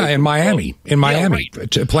 Oh, yeah, in Miami. Right.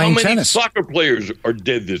 Playing tennis. How many soccer players are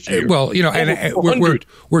dead this year? Well,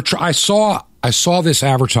 I saw this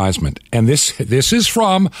advertisement, and this is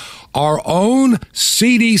from our own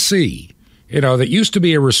CDC. that used to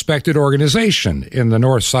be a respected organization in the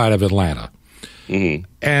north side of Atlanta.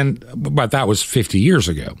 But that was 50 years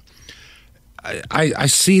ago. I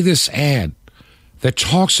see this ad that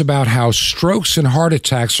talks about how strokes and heart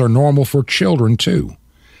attacks are normal for children, too.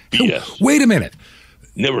 Yes. Wait a minute.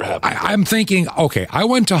 Never happened. I'm thinking, okay, I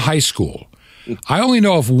went to high school. I only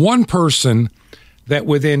know of one person that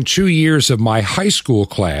within 2 years of my high school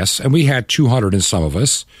class, and we had 200 and some of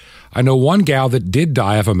us, I know one gal that did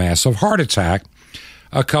die of a massive heart attack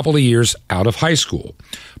a couple of years out of high school.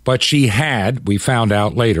 But she had, we found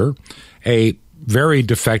out later, a very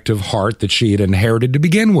defective heart that she had inherited to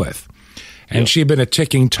begin with. And she had been a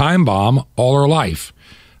ticking time bomb all her life.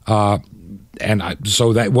 So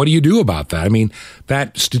what do you do about that? I mean,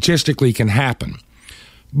 that statistically can happen.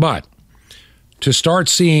 But to start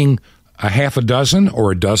seeing a half a dozen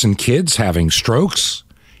or a dozen kids having strokes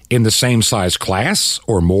in the same size class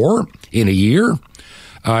or more in a year,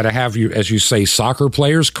 to have, as you say, soccer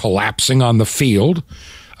players collapsing on the field,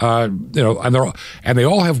 and they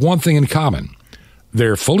all have one thing in common.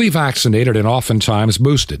 They're fully vaccinated and oftentimes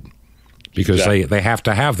boosted because they have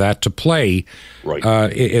to have that to play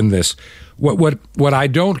in this. What I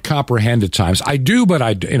don't comprehend at times, I do,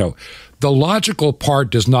 but the logical part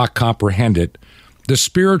does not comprehend it. The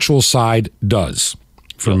spiritual side does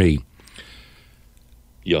for me.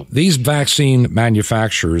 Yeah. These vaccine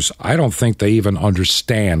manufacturers, I don't think they even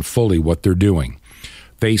understand fully what they're doing.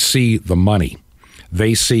 They see the money.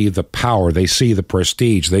 They see the power. They see the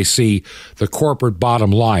prestige. They see the corporate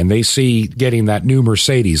bottom line. They see getting that new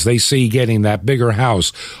Mercedes. They see getting that bigger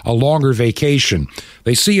house, a longer vacation.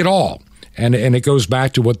 They see it all. And it goes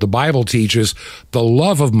back to what the Bible teaches, the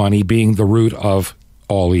love of money being the root of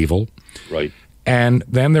all evil. Right. And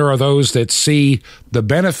then there are those that see the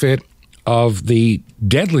benefit of the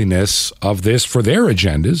deadliness of this for their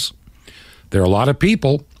agendas. There are a lot of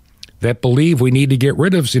people that believe we need to get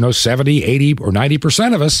rid of, 70, 80, or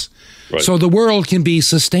 90% of us so the world can be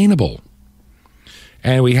sustainable.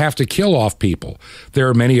 And we have to kill off people. There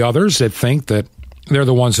are many others that think that they're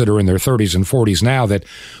the ones that are in their 30s and 40s now, that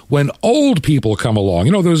when old people come along,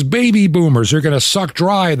 those baby boomers are going to suck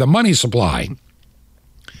dry the money supply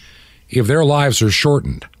if their lives are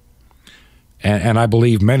shortened. And I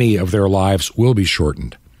believe many of their lives will be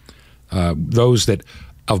shortened. Those that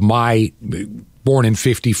of my born in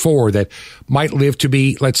 54 that might live to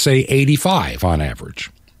be, let's say, 85 on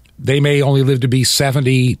average. They may only live to be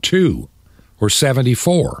 72 or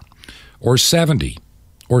 74 or 70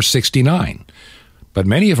 or 69. But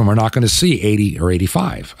many of them are not going to see 80 or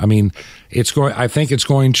 85. I mean, I think it's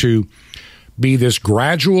going to be this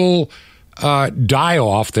gradual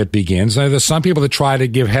die-off that begins. Now, there's some people that try to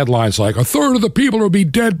give headlines like a third of the people will be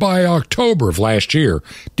dead by October of last year.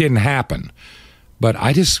 Didn't happen. But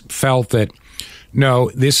I just felt that, no,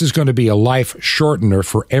 this is going to be a life shortener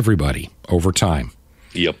for everybody over time.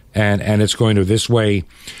 Yep. And it's going to, this way,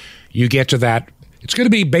 you get to that. It's going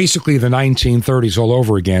to be basically the 1930s all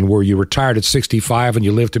over again, where you retired at 65 and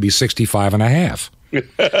you lived to be 65 and a half.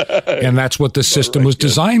 And that's what the system was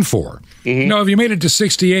designed for. Mm-hmm. If you made it to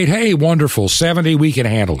 68, hey, wonderful. 70, we can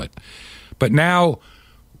handle it. But now,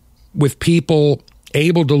 with people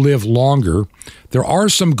able to live longer, there are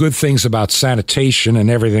some good things about sanitation and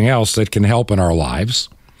everything else that can help in our lives.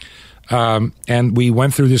 And we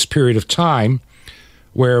went through this period of time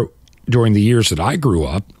where, during the years that I grew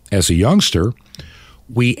up as a youngster,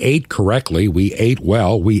 we ate correctly, we ate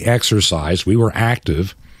well, we exercised, we were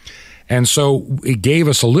active. And so it gave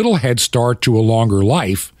us a little head start to a longer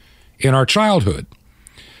life in our childhood.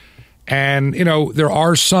 And, there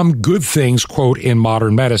are some good things, quote, in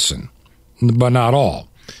modern medicine, but not all.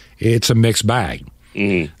 It's a mixed bag.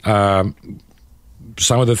 Mm-hmm.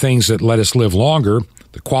 Some of the things that let us live longer,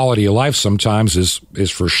 the quality of life sometimes is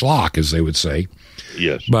for schlock, as they would say.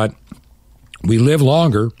 Yes. But we live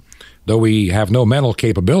longer, though we have no mental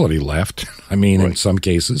capability left, in some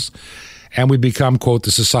cases, and we become, quote,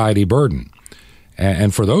 the society burden.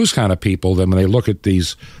 And for those kind of people, then when they look at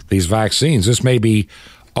these vaccines, this may be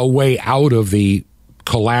a way out of the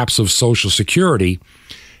collapse of Social Security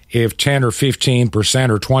if 10 or 15%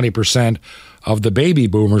 or 20% of the baby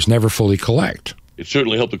boomers never fully collect. It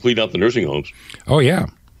certainly helped to clean out the nursing homes. Oh, yeah.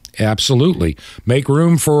 Absolutely. Make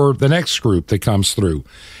room for the next group that comes through.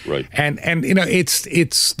 Right. And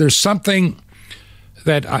it's there's something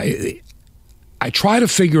that I try to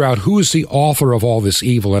figure out who is the author of all this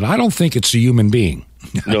evil, and I don't think it's a human being.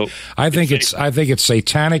 No. I think it's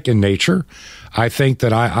satanic in nature. I think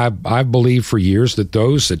that I've believed for years that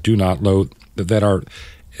those that do not know, that are,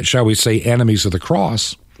 shall we say, enemies of the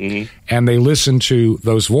cross, and they listen to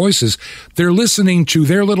those voices, they're listening to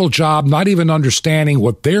their little job, not even understanding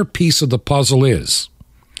what their piece of the puzzle is.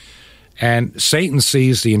 And Satan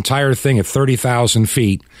sees the entire thing at 30,000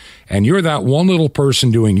 feet, and you're that one little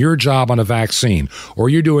person doing your job on a vaccine, or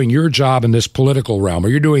you're doing your job in this political realm, or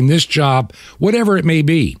you're doing this job, whatever it may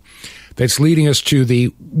be, that's leading us to the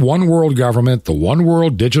one world government, the one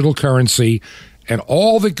world digital currency, and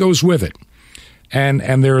all that goes with it. And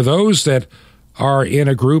there are those that are in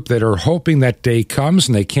a group that are hoping that day comes,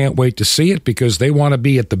 and they can't wait to see it because they want to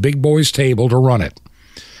be at the big boys' table to run it.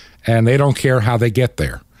 And they don't care how they get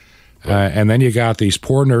there. And then you got these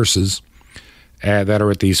poor nurses that are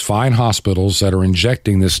at these fine hospitals that are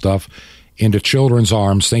injecting this stuff into children's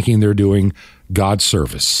arms thinking they're doing God's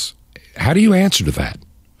service. How do you answer to that?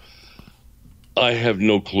 I have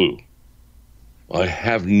no clue.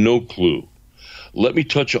 Let me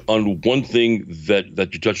touch on one thing that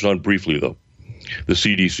you touched on briefly, though, the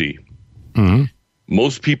CDC. Mm-hmm.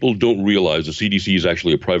 Most people don't realize the CDC is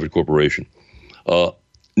actually a private corporation.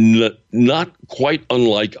 Not quite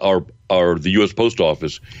unlike the U.S. Post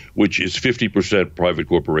Office, which is 50% private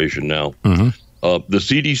corporation now. Mm-hmm. The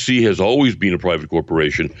CDC has always been a private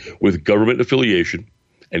corporation with government affiliation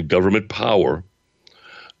and government power.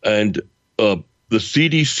 And the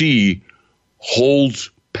CDC holds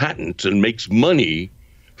patents and makes money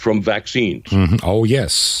from vaccines. Mm-hmm. Oh,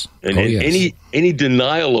 yes. And any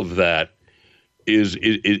denial of that is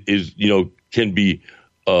can be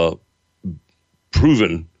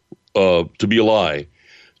proven to be a lie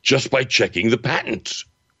just by checking the patents.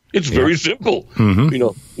 It's very simple. Mm-hmm.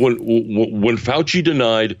 When Fauci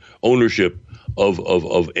denied ownership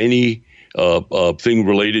of any thing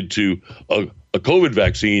related to a COVID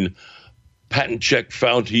vaccine, patent check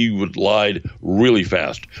found he would lied really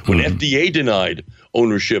fast. When FDA denied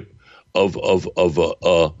ownership of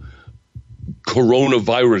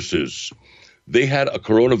coronaviruses, they had a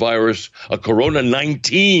coronavirus, a Corona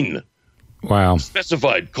 19. Wow.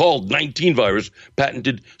 Specified, called 19 virus,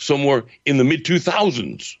 patented somewhere in the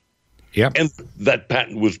mid-2000s. Yep. And that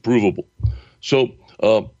patent was provable. So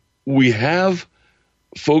we have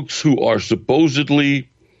folks who are supposedly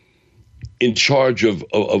in charge of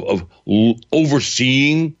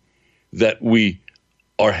overseeing that we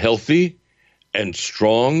are healthy and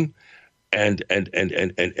strong and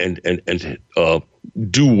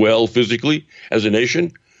do well physically as a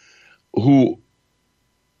nation, who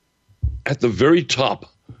at the very top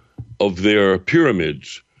of their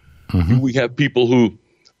pyramids, we have people who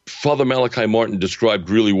Father Malachi Martin described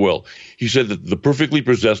really well. He said that the perfectly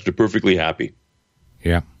possessed are perfectly happy.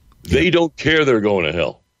 Yeah. They don't care they're going to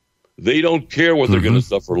hell. They don't care what they're going to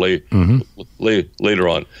suffer later on.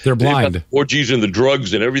 They're blind. They've got the orgies and the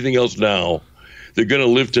drugs and everything else now. They're going to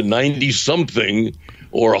live to 90-something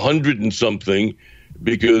or 100-and-something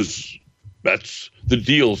because that's the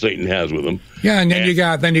deal Satan has with them. Yeah, and then you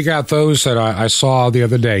got those that I saw the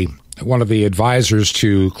other day. One of the advisors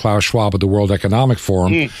to Klaus Schwab at the World Economic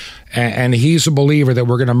Forum, and he's a believer that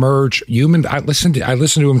we're going to merge human. I listened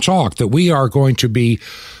to him talk that we are going to be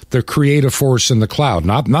the creative force in the cloud,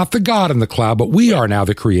 not the God in the cloud, but we are now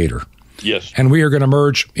the creator. Yes, and we are going to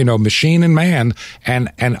merge, machine and man,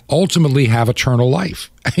 and ultimately have eternal life.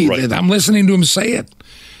 Right. I'm listening to him say it,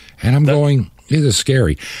 and I'm going, it is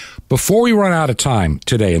scary. Before we run out of time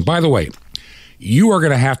today, and by the way, you are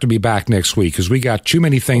going to have to be back next week because we got too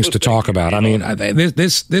many things to talk about. I mean,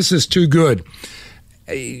 this is too good.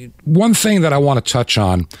 One thing that I want to touch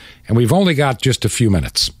on, and we've only got just a few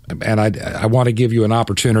minutes, and I want to give you an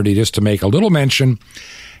opportunity just to make a little mention,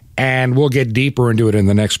 and we'll get deeper into it in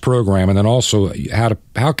the next program, and then also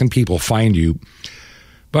how can people find you.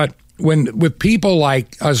 But with people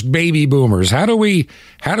like us baby boomers, how do we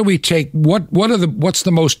take what's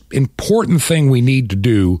the most important thing we need to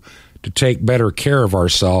do to take better care of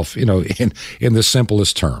ourselves, in the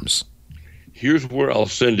simplest terms? Here's where I'll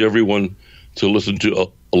send everyone to listen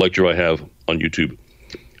to a lecture I have on YouTube.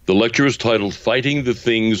 The lecture is titled Fighting the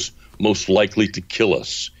Things Most Likely to Kill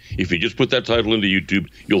Us. If you just put that title into YouTube,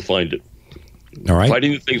 you'll find it. All right.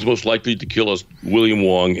 Fighting the Things Most Likely to Kill Us, William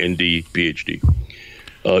Wong, ND, PhD.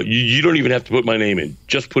 You don't even have to put my name in.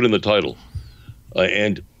 Just put in the title.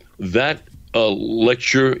 And that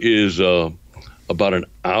lecture is about an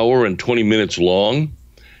hour and 20 minutes long,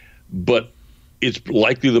 but it's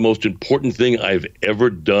likely the most important thing I've ever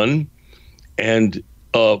done. And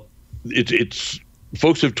it's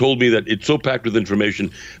folks have told me that it's so packed with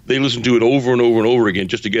information, they listen to it over and over and over again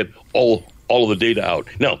just to get all of the data out.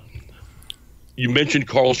 Now, you mentioned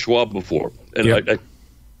Carl Schwab before, and I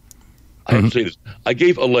have to say this. I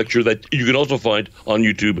gave a lecture that you can also find on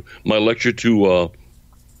YouTube, my lecture to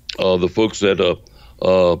the folks at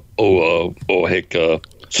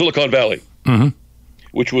Silicon Valley,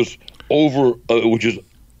 which was which is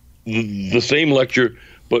the same lecture,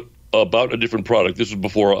 but about a different product. This was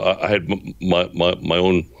before I had my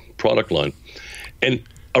own product line. And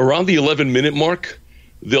around the 11-minute mark,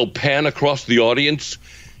 they'll pan across the audience.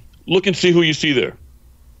 Look and see who you see there,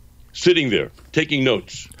 sitting there, taking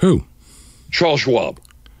notes. Who? Charles Schwab.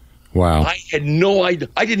 Wow. I had no idea.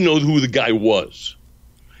 I didn't know who the guy was.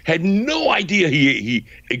 Had no idea he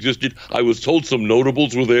existed. I was told some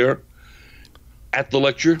notables were there at the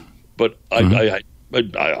lecture, but I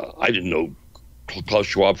didn't know Klaus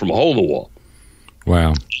Schwab from a hole in the wall.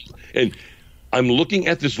 Wow. And I'm looking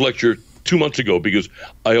at this lecture 2 months ago because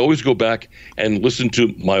I always go back and listen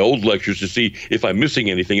to my old lectures to see if I'm missing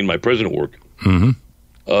anything in my present work.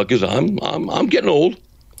 Because I'm getting old.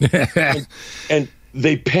 and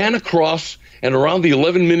they pan across, and around the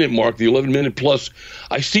 11-minute mark, the 11-minute plus,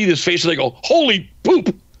 I see this face and I go, holy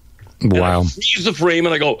poop. Wow. And I freeze the frame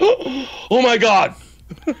and I go, oh my God.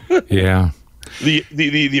 Yeah. The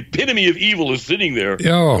epitome of evil is sitting there.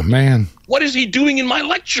 Oh, man. What is he doing in my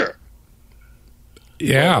lecture?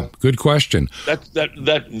 Yeah, good question.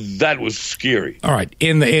 That was scary. All right,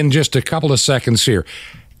 in just a couple of seconds here,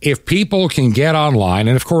 if people can get online,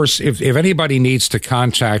 and of course, if anybody needs to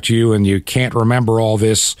contact you and you can't remember all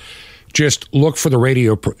this, just look for the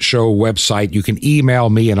radio show website. You can email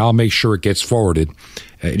me, and I'll make sure it gets forwarded,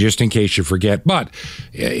 just in case you forget. But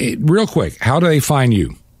real quick, how do they find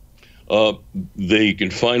you? They can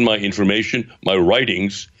find my information, my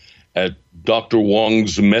writings, at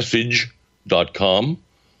drwongsmessage.com.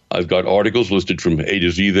 I've got articles listed from A to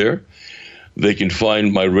Z there. They can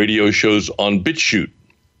find my radio shows on BitChute.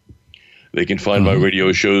 They can find my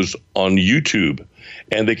radio shows on YouTube,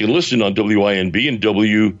 and they can listen on WINB and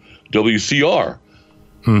WCR.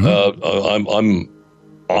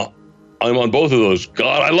 I'm on both of those.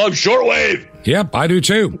 God, I love shortwave. Yep, I do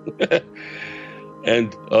too.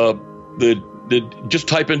 And just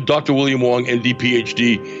type in Dr. William Wong, ND,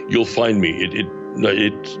 PhD. You'll find me.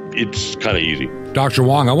 It's kind of easy. Dr.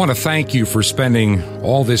 Wong, I want to thank you for spending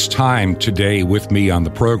all this time today with me on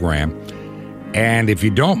the program. And if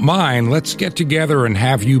you don't mind, let's get together and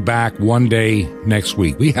have you back one day next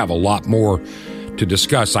week. We have a lot more to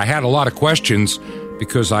discuss. I had a lot of questions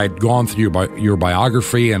because I'd gone through your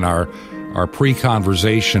biography and our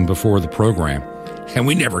pre-conversation before the program, and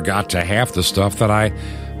we never got to half the stuff that I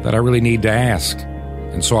really need to ask.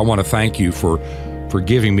 And so I want to thank you for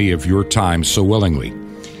giving me of your time so willingly.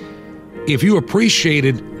 If you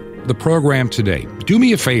appreciated the program today, do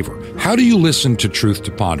me a favor. How do you listen to Truth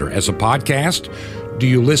to Ponder? As a podcast? Do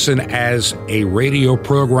you listen as a radio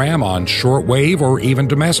program on shortwave or even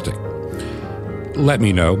domestic? Let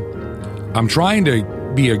me know. I'm trying to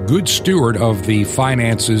be a good steward of the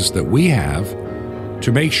finances that we have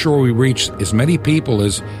to make sure we reach as many people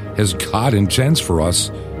as God intends for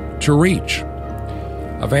us to reach.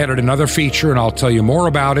 I've added another feature, and I'll tell you more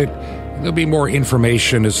about it. There'll be more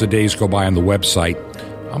information as the days go by on the website.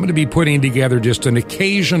 I'm going to be putting together just an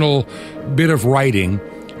occasional bit of writing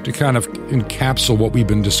to kind of encapsulate what we've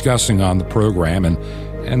been discussing on the program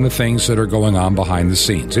and the things that are going on behind the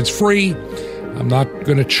scenes. It's free. I'm not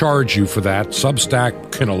going to charge you for that.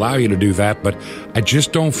 Substack can allow you to do that, but I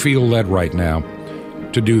just don't feel led right now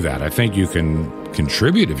to do that. I think you can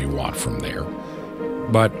contribute if you want from there.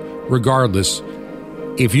 But regardless,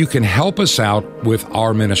 if you can help us out with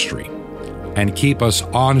our ministry and keep us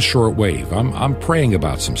on shortwave, I'm praying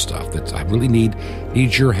about some stuff that I really need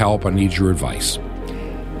your help. I need your advice.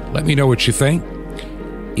 Let me know what you think.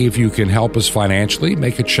 If you can help us financially,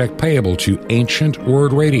 make a check payable to Ancient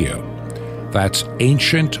Word Radio. That's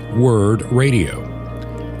Ancient Word Radio.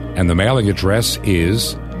 And the mailing address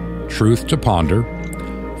is Truth to Ponder,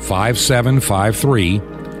 5753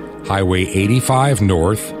 Highway 85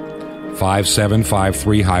 North,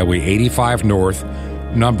 5753 Highway 85 North,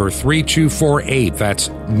 number 3248. That's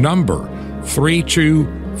number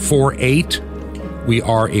 3248. We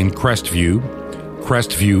are in Crestview,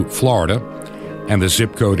 Florida, and the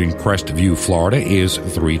zip code in Crestview, Florida is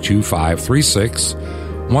 32536.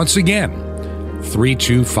 Once again,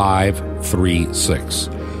 32536.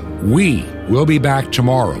 We will be back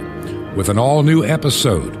tomorrow with an all-new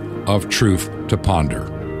episode of Truth to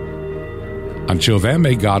Ponder. Until then,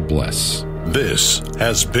 may God bless. This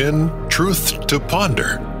has been Truth to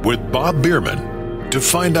Ponder with Bob Bierman. To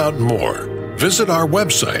find out more, visit our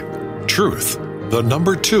website,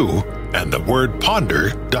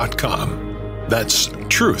 truth2ponder.com. That's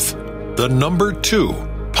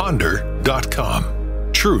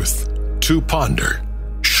truth2ponder.com. Truth to Ponder,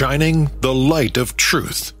 shining the light of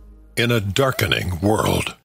truth in a darkening world.